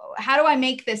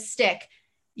make this stick?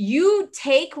 You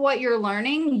take what you're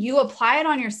learning, you apply it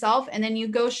on yourself, and then you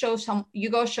go show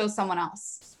someone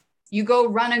else. You go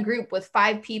run a group with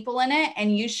 5 people in it,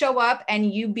 and you show up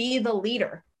and you be the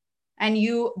leader, and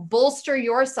you bolster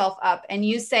yourself up, and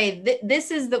you say,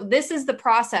 this is the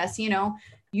process. You know,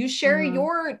 you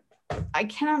share I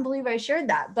cannot believe I shared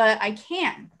that, but I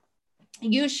can.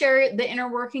 You share the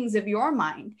inner workings of your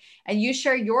mind, and you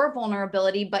share your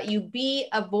vulnerability, but you be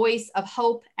a voice of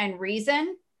hope and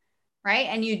reason. Right.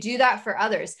 And you do that for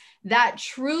others. That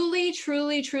truly,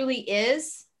 truly, truly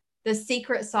is the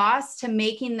secret sauce to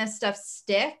making this stuff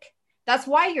stick. That's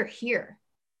why you're here.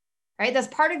 Right. That's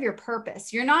part of your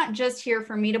purpose. You're not just here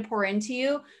for me to pour into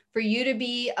you, for you to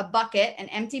be a bucket, an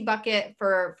empty bucket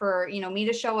for, you know, me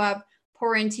to show up,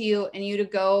 pour into you, and you to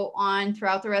go on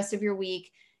throughout the rest of your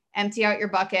week, empty out your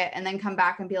bucket, and then come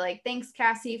back and be like, thanks,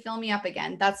 Cassie, fill me up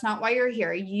again. That's not why you're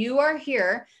here. You are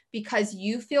here because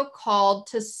you feel called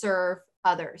to serve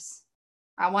others.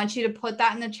 I want you to put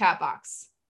that in the chat box.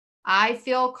 I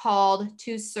feel called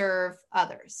to serve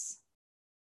others.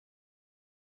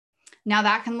 Now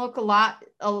that can look like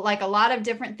a lot of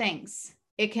different things.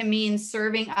 It can mean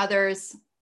serving others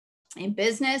in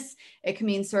business. It can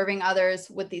mean serving others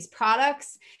with these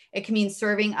products. It can mean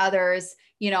serving others,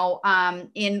 you know,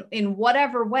 in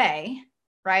whatever way,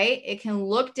 right? It can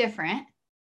look different,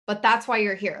 but that's why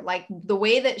you're here. Like the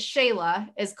way that Shayla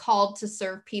is called to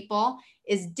serve people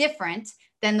is different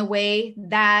than the way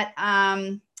that,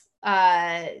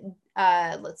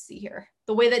 let's see here,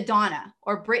 the way that Donna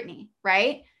or Brittany,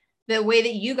 right? The way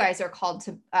that you guys are called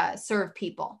to serve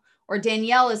people, or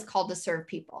Danielle is called to serve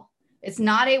people. It's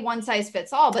not a one size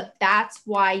fits all, but that's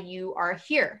why you are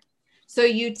here. So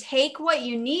you take what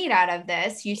you need out of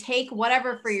this, you take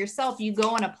whatever for yourself, you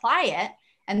go and apply it,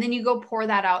 and then you go pour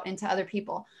that out into other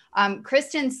people.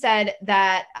 Kristen said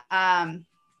that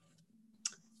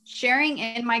sharing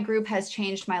in my group has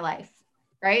changed my life,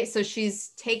 right? So she's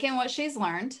taken what she's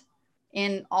learned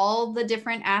in all the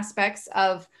different aspects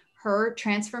of her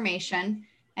transformation,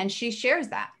 and she shares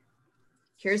that.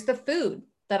 Here's the food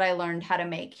that I learned how to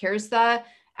make. Here's the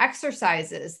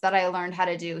exercises that I learned how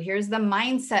to do. Here's the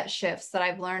mindset shifts that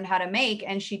I've learned how to make.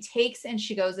 And she takes and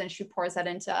she goes and she pours that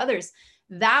into others.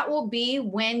 That will be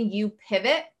when you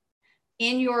pivot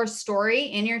in your story,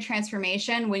 in your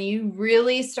transformation, when you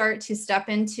really start to step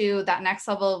into that next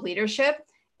level of leadership.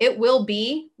 It will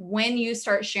be when you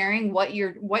start sharing what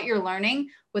you're learning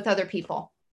with other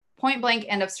people. Point blank,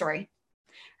 end of story.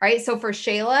 All right. So for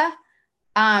Shayla,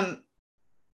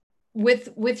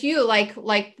 with you,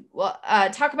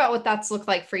 talk about what that's looked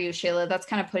like for you, Shayla. That's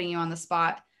kind of putting you on the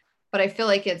spot, but I feel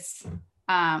like it's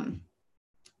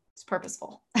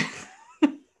purposeful.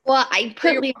 Well, I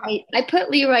put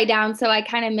Leroy down, so I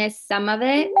kind of missed some of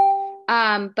it.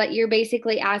 But you're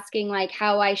basically asking like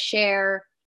how I share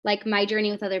like my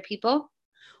journey with other people.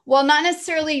 Well, not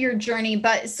necessarily your journey,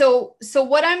 but so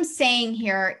what I'm saying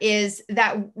here is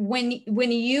that when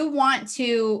you want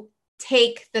to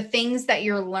take the things that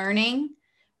you're learning,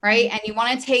 right? And you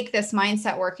want to take this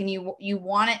mindset work and you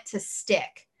want it to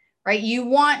stick, right? You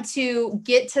want to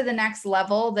get to the next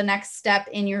level, the next step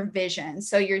in your vision.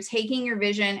 So you're taking your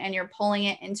vision and you're pulling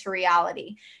it into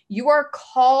reality. You are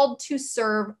called to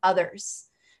serve others.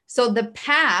 So the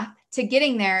path to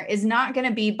getting there is not going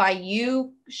to be by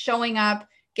you showing up,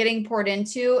 getting poured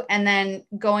into, and then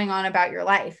going on about your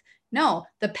life. No,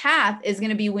 the path is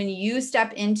going to be when you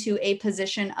step into a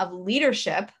position of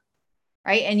leadership,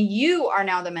 right? And you are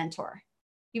now the mentor,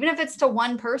 even if it's to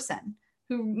one person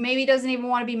who maybe doesn't even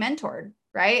want to be mentored,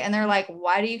 right? And they're like,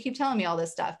 why do you keep telling me all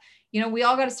this stuff? We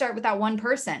all got to start with that one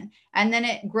person. And then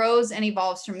it grows and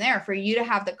evolves from there for you to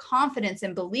have the confidence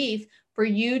and belief for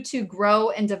you to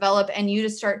grow and develop and you to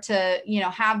start to,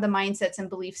 have the mindsets and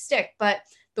beliefs stick. But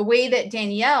the way that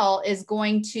Danielle is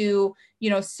going to,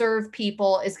 serve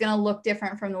people is going to look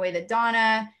different from the way that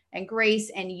Donna and Grace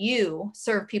and you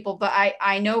serve people. But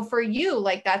I know for you,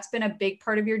 like that's been a big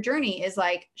part of your journey is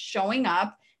like showing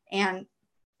up and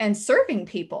serving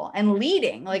people and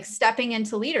leading, like stepping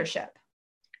into leadership.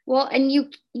 Well, and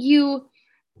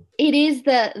it is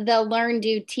the learn,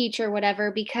 do, teach or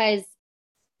whatever, because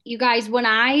you guys, when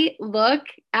I look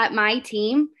at my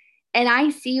team and I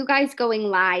see you guys going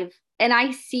live and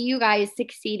I see you guys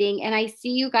succeeding and I see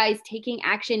you guys taking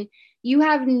action, you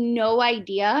have no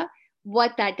idea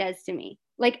what that does to me.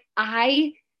 Like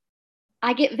I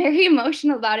get very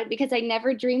emotional about it because I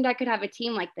never dreamed I could have a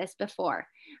team like this before.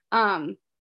 And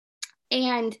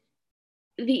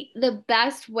the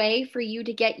best way for you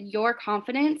to get your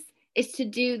confidence is to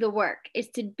do the work, is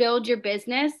to build your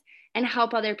business and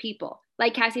help other people.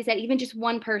 Like Cassie said, even just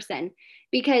one person,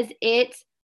 because it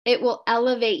will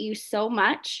elevate you so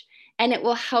much and it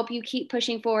will help you keep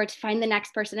pushing forward to find the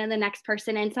next person and the next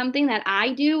person. And something that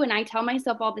I do and I tell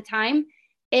myself all the time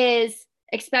is,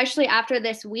 especially after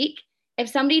this week, if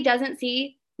somebody doesn't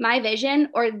see my vision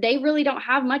or they really don't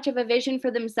have much of a vision for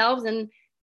themselves and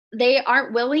they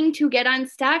aren't willing to get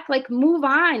unstuck, like move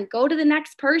on, go to the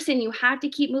next person. You have to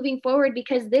keep moving forward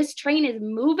because this train is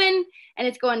moving and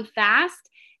it's going fast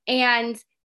and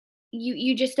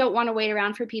you just don't want to wait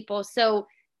around for people. So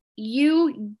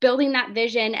you building that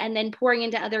vision and then pouring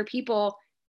into other people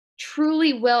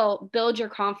truly will build your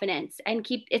confidence and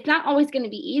it's not always going to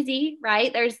be easy,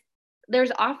 right?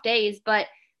 There's off days, but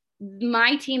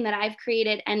my team that I've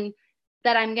created and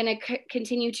that I'm going to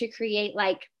continue to create,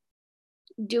 like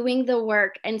doing the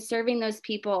work and serving those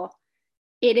people,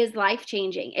 it is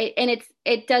life-changing.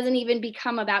 It doesn't even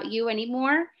become about you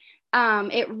anymore.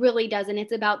 It really doesn't.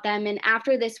 It's about them. And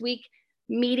after this week,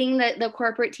 meeting the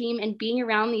corporate team and being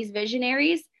around these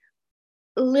visionaries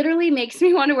literally makes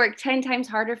me want to work 10 times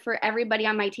harder for everybody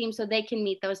on my team so they can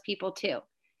meet those people too.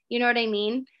 You know what I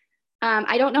mean?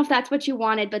 I don't know if that's what you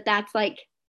wanted, but that's like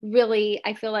really,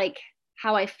 I feel like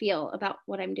how I feel about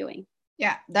what I'm doing.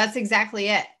 Yeah, that's exactly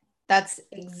it. That's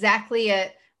exactly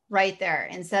it right there.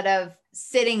 Instead of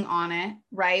sitting on it,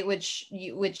 right? Which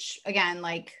again,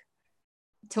 like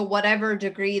to whatever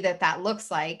degree that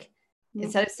looks like,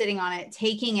 instead of sitting on it,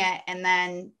 taking it and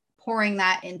then pouring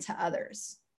that into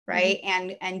others, right?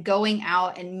 And going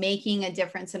out and making a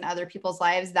difference in other people's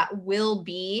lives, that will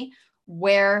be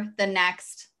where the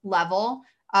next level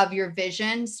of your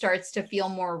vision starts to feel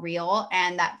more real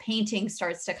and that painting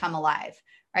starts to come alive,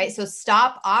 right? So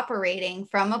stop operating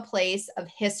from a place of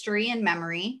history and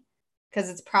memory, because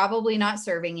it's probably not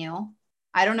serving you.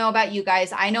 I don't know about you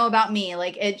guys. I know about me.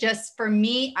 Like, it just, for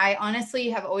me, I honestly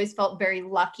have always felt very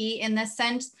lucky in this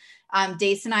sense.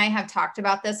 Dace and I have talked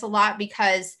about this a lot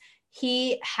because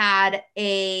he had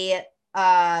a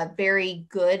very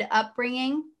good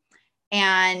upbringing,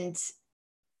 and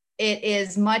it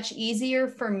is much easier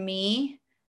for me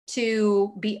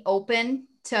to be open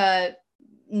to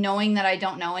knowing that I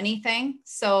don't know anything.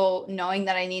 So knowing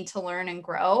that I need to learn and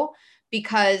grow,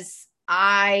 because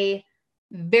I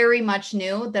very much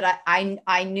knew that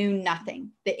I knew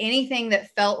nothing, that anything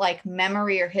that felt like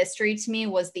memory or history to me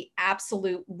was the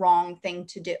absolute wrong thing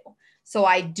to do. So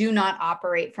I do not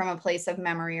operate from a place of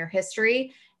memory or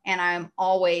history. And I'm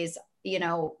always,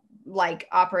 like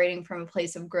operating from a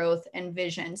place of growth and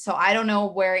vision. So I don't know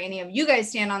where any of you guys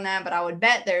stand on that, but I would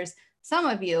bet there's some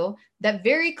of you that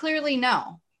very clearly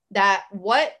know that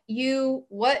what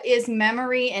is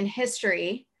memory and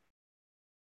history,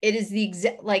 it is the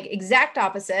exact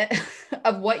opposite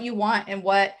of what you want and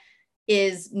what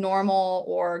is normal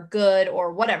or good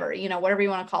or whatever, whatever you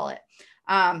want to call it.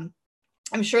 I'm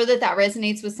sure that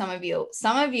resonates with some of you.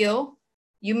 Some of you,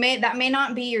 that may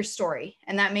not be your story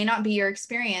and that may not be your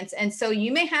experience. And so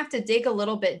you may have to dig a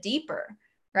little bit deeper,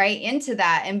 right, into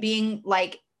that, and being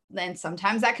like, then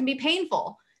sometimes that can be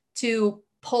painful to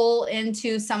pull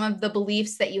into some of the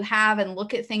beliefs that you have and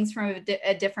look at things from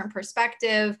a different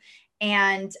perspective.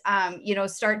 And,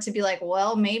 start to be like,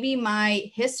 well, maybe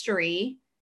my history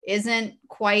isn't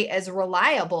quite as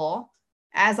reliable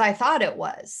as I thought it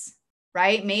was,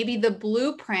 right? Maybe the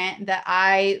blueprint that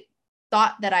I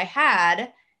thought that I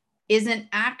had isn't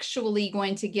actually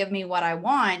going to give me what I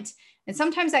want. And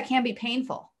sometimes that can be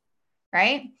painful,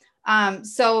 right?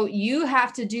 So you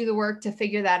have to do the work to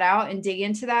figure that out and dig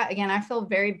into that. Again, I feel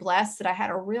very blessed that I had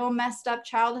a real messed up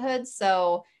childhood.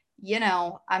 So,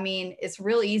 it's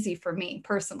real easy for me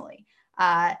personally.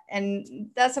 And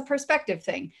that's a perspective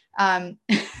thing.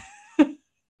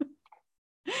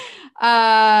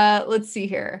 Let's see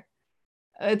here.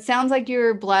 It sounds like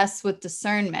you're blessed with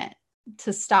discernment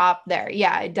to stop there.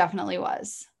 Yeah, it definitely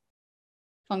was.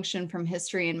 Function from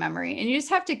history and memory. And you just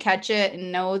have to catch it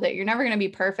and know that you're never going to be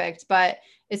perfect, but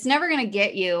it's never going to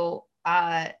get you,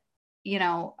 a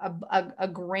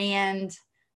grand,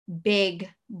 big,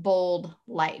 bold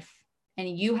life. And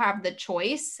you have the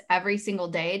choice every single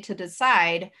day to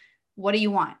decide, what do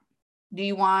you want? Do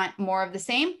you want more of the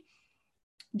same?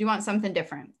 Do you want something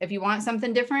different? If you want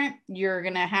something different, you're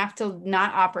going to have to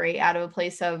not operate out of a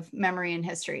place of memory and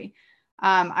history.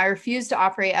 I refuse to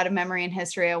operate out of memory and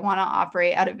history. I want to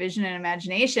operate out of vision and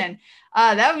imagination.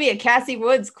 That would be a Cassie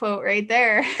Woods quote right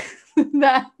there.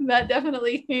 that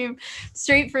definitely came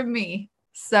straight from me.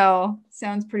 So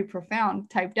sounds pretty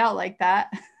profound, typed out like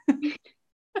that.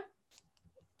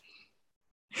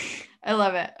 I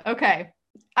love it. Okay.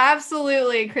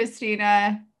 Absolutely,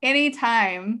 Christina.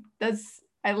 Anytime.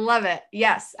 I love it.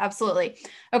 Yes, absolutely.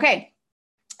 Okay.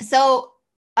 So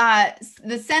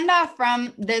the send off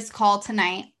from this call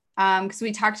tonight, because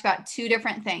we talked about two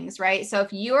different things, right? So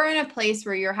if you are in a place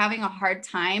where you're having a hard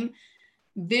time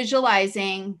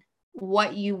visualizing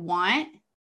what you want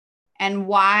and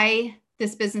why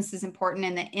this business is important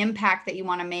and the impact that you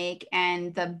want to make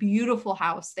and the beautiful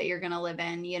house that you're going to live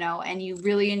in, and you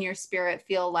really in your spirit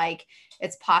feel like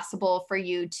it's possible for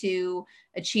you to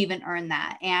achieve and earn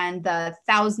that, and the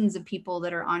thousands of people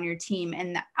that are on your team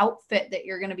and the outfit that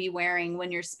you're going to be wearing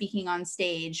when you're speaking on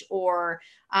stage, or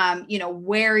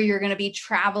where you're going to be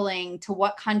traveling, to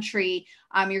what country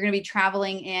you're going to be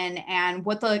traveling in, and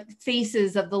what the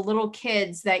faces of the little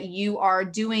kids that you are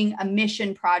doing a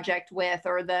mission project with,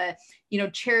 or the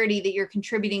charity that you're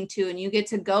contributing to, and you get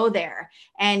to go there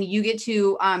and you get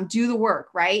to do the work,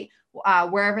 right?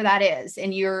 Wherever that is.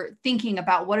 And you're thinking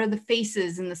about what are the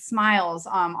faces and the smiles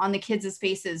on the kids'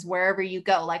 faces, wherever you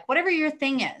go, like whatever your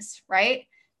thing is, right?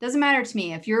 Doesn't matter to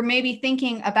me. If you're maybe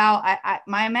thinking about,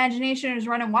 my imagination is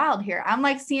running wild here. I'm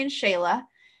like seeing Shayla,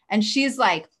 and she's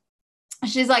like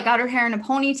got her hair in a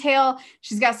ponytail.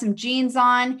 She's got some jeans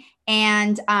on.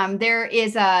 And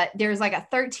there's like a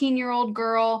 13-year-old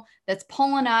girl that's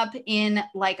pulling up in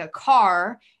like a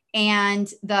car, and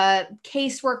the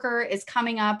caseworker is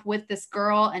coming up with this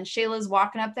girl, and Shayla's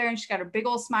walking up there, and she's got her big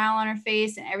old smile on her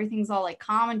face, and everything's all like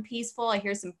calm and peaceful. I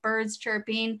hear some birds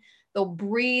chirping. the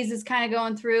breeze is kind of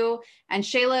going through, and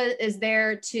Shayla is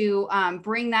there to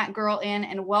bring that girl in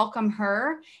and welcome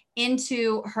her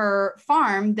into her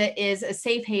farm that is a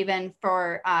safe haven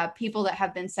for people that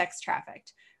have been sex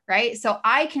trafficked. Right. So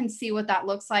I can see what that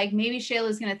looks like. Maybe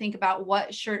Shayla's going to think about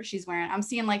what shirt she's wearing. I'm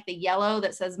seeing like the yellow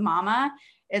that says mama.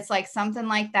 It's like something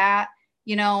like that,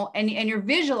 you know, and you're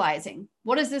visualizing,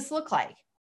 what does this look like?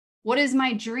 What is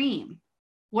my dream?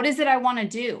 What is it I want to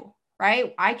do?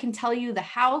 Right. I can tell you the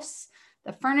house,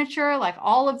 the furniture, like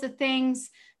all of the things,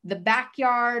 the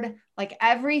backyard, like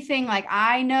everything. Like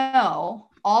I know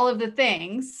all of the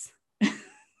things.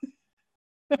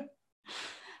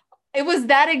 It was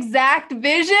that exact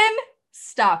vision.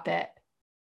 Stop it.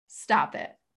 Stop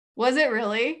it. Was it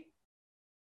really?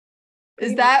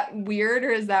 Is that weird or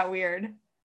is that weird?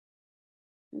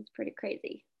 It's pretty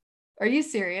crazy. Are you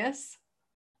serious?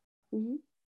 Mm-hmm.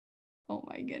 Oh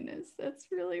my goodness. That's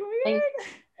really weird.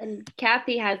 And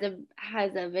Kathy has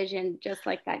a vision just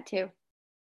like that too.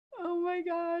 Oh my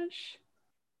gosh.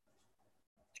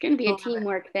 It's going to be a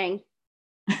teamwork thing.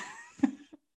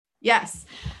 Yes.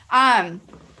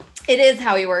 It is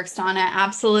how he works, Donna.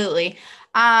 Absolutely.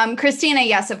 Christina,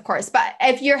 yes, of course. But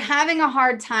if you're having a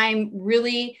hard time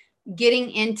really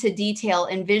getting into detail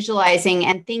and visualizing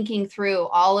and thinking through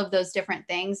all of those different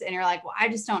things, and you're like, well, I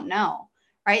just don't know.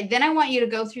 Right. Then I want you to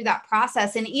go through that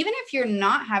process. And even if you're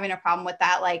not having a problem with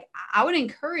that, like I would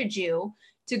encourage you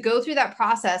to go through that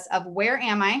process of where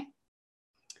am I?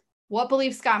 What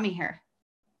beliefs got me here?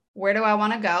 Where do I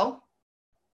want to go?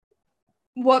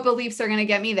 What beliefs are going to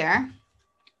get me there?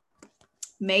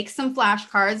 Make some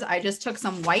flashcards. I just took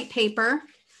some white paper,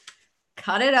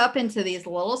 cut it up into these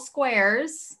little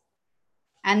squares,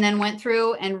 and then went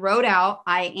through and wrote out,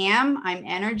 I'm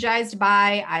energized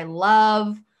by, I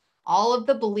love, all of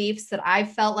the beliefs that I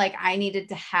felt like I needed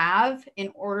to have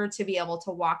in order to be able to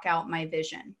walk out my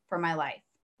vision for my life,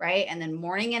 right? And then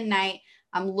morning and night,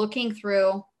 I'm looking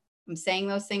through, I'm saying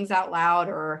those things out loud,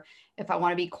 or if I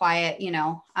want to be quiet, you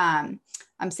know, I'm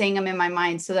saying them in my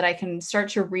mind so that I can start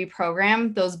to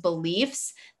reprogram those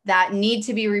beliefs that need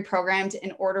to be reprogrammed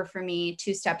in order for me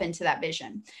to step into that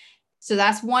vision. So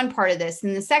that's one part of this.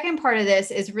 And the second part of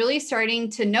this is really starting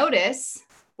to notice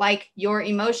like your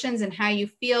emotions and how you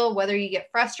feel, whether you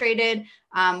get frustrated,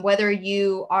 whether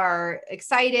you are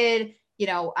excited, you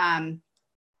know,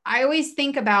 I always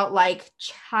think about like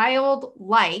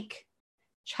childlike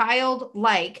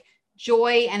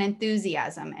joy and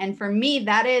enthusiasm. And for me,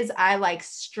 that is, I like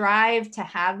strive to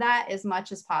have that as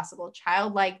much as possible,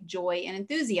 childlike joy and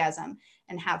enthusiasm,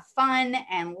 and have fun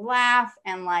and laugh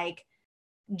and like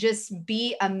just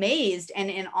be amazed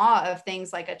and in awe of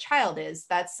things like a child is.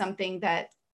 That's something that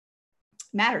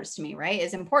matters to me, right?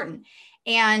 Is important.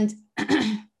 And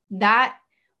that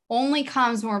only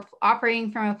comes when we're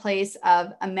operating from a place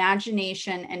of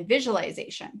imagination and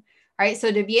visualization, right?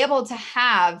 So to be able to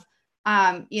have,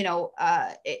 in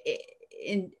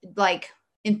like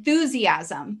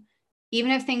enthusiasm,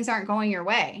 even if things aren't going your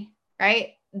way,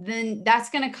 right? Then that's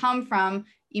going to come from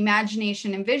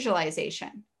imagination and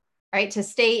visualization, right? To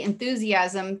stay enthused,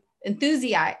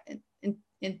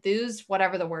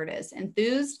 whatever the word is,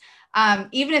 enthused.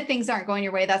 Even if things aren't going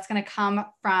your way, that's going to come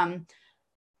from,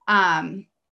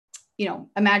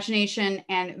 imagination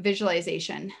and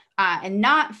visualization, and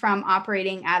not from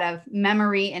operating out of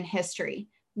memory and history.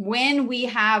 When we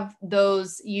have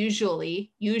those,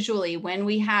 usually when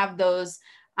we have those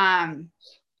down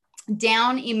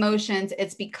emotions,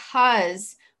 it's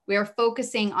because we are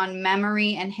focusing on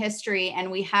memory and history, and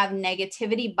we have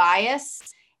negativity bias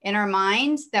in our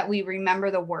mind that we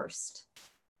remember the worst,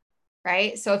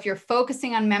 right? So if you're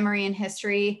focusing on memory and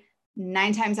history,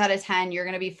 9 times out of 10, you're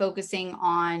going to be focusing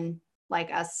on like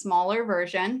a smaller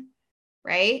version,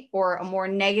 right? Or a more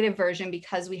negative version,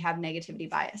 because we have negativity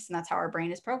bias, and that's how our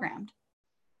brain is programmed.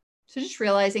 So just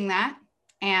realizing that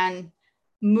and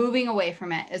moving away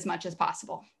from it as much as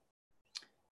possible.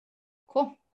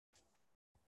 Cool.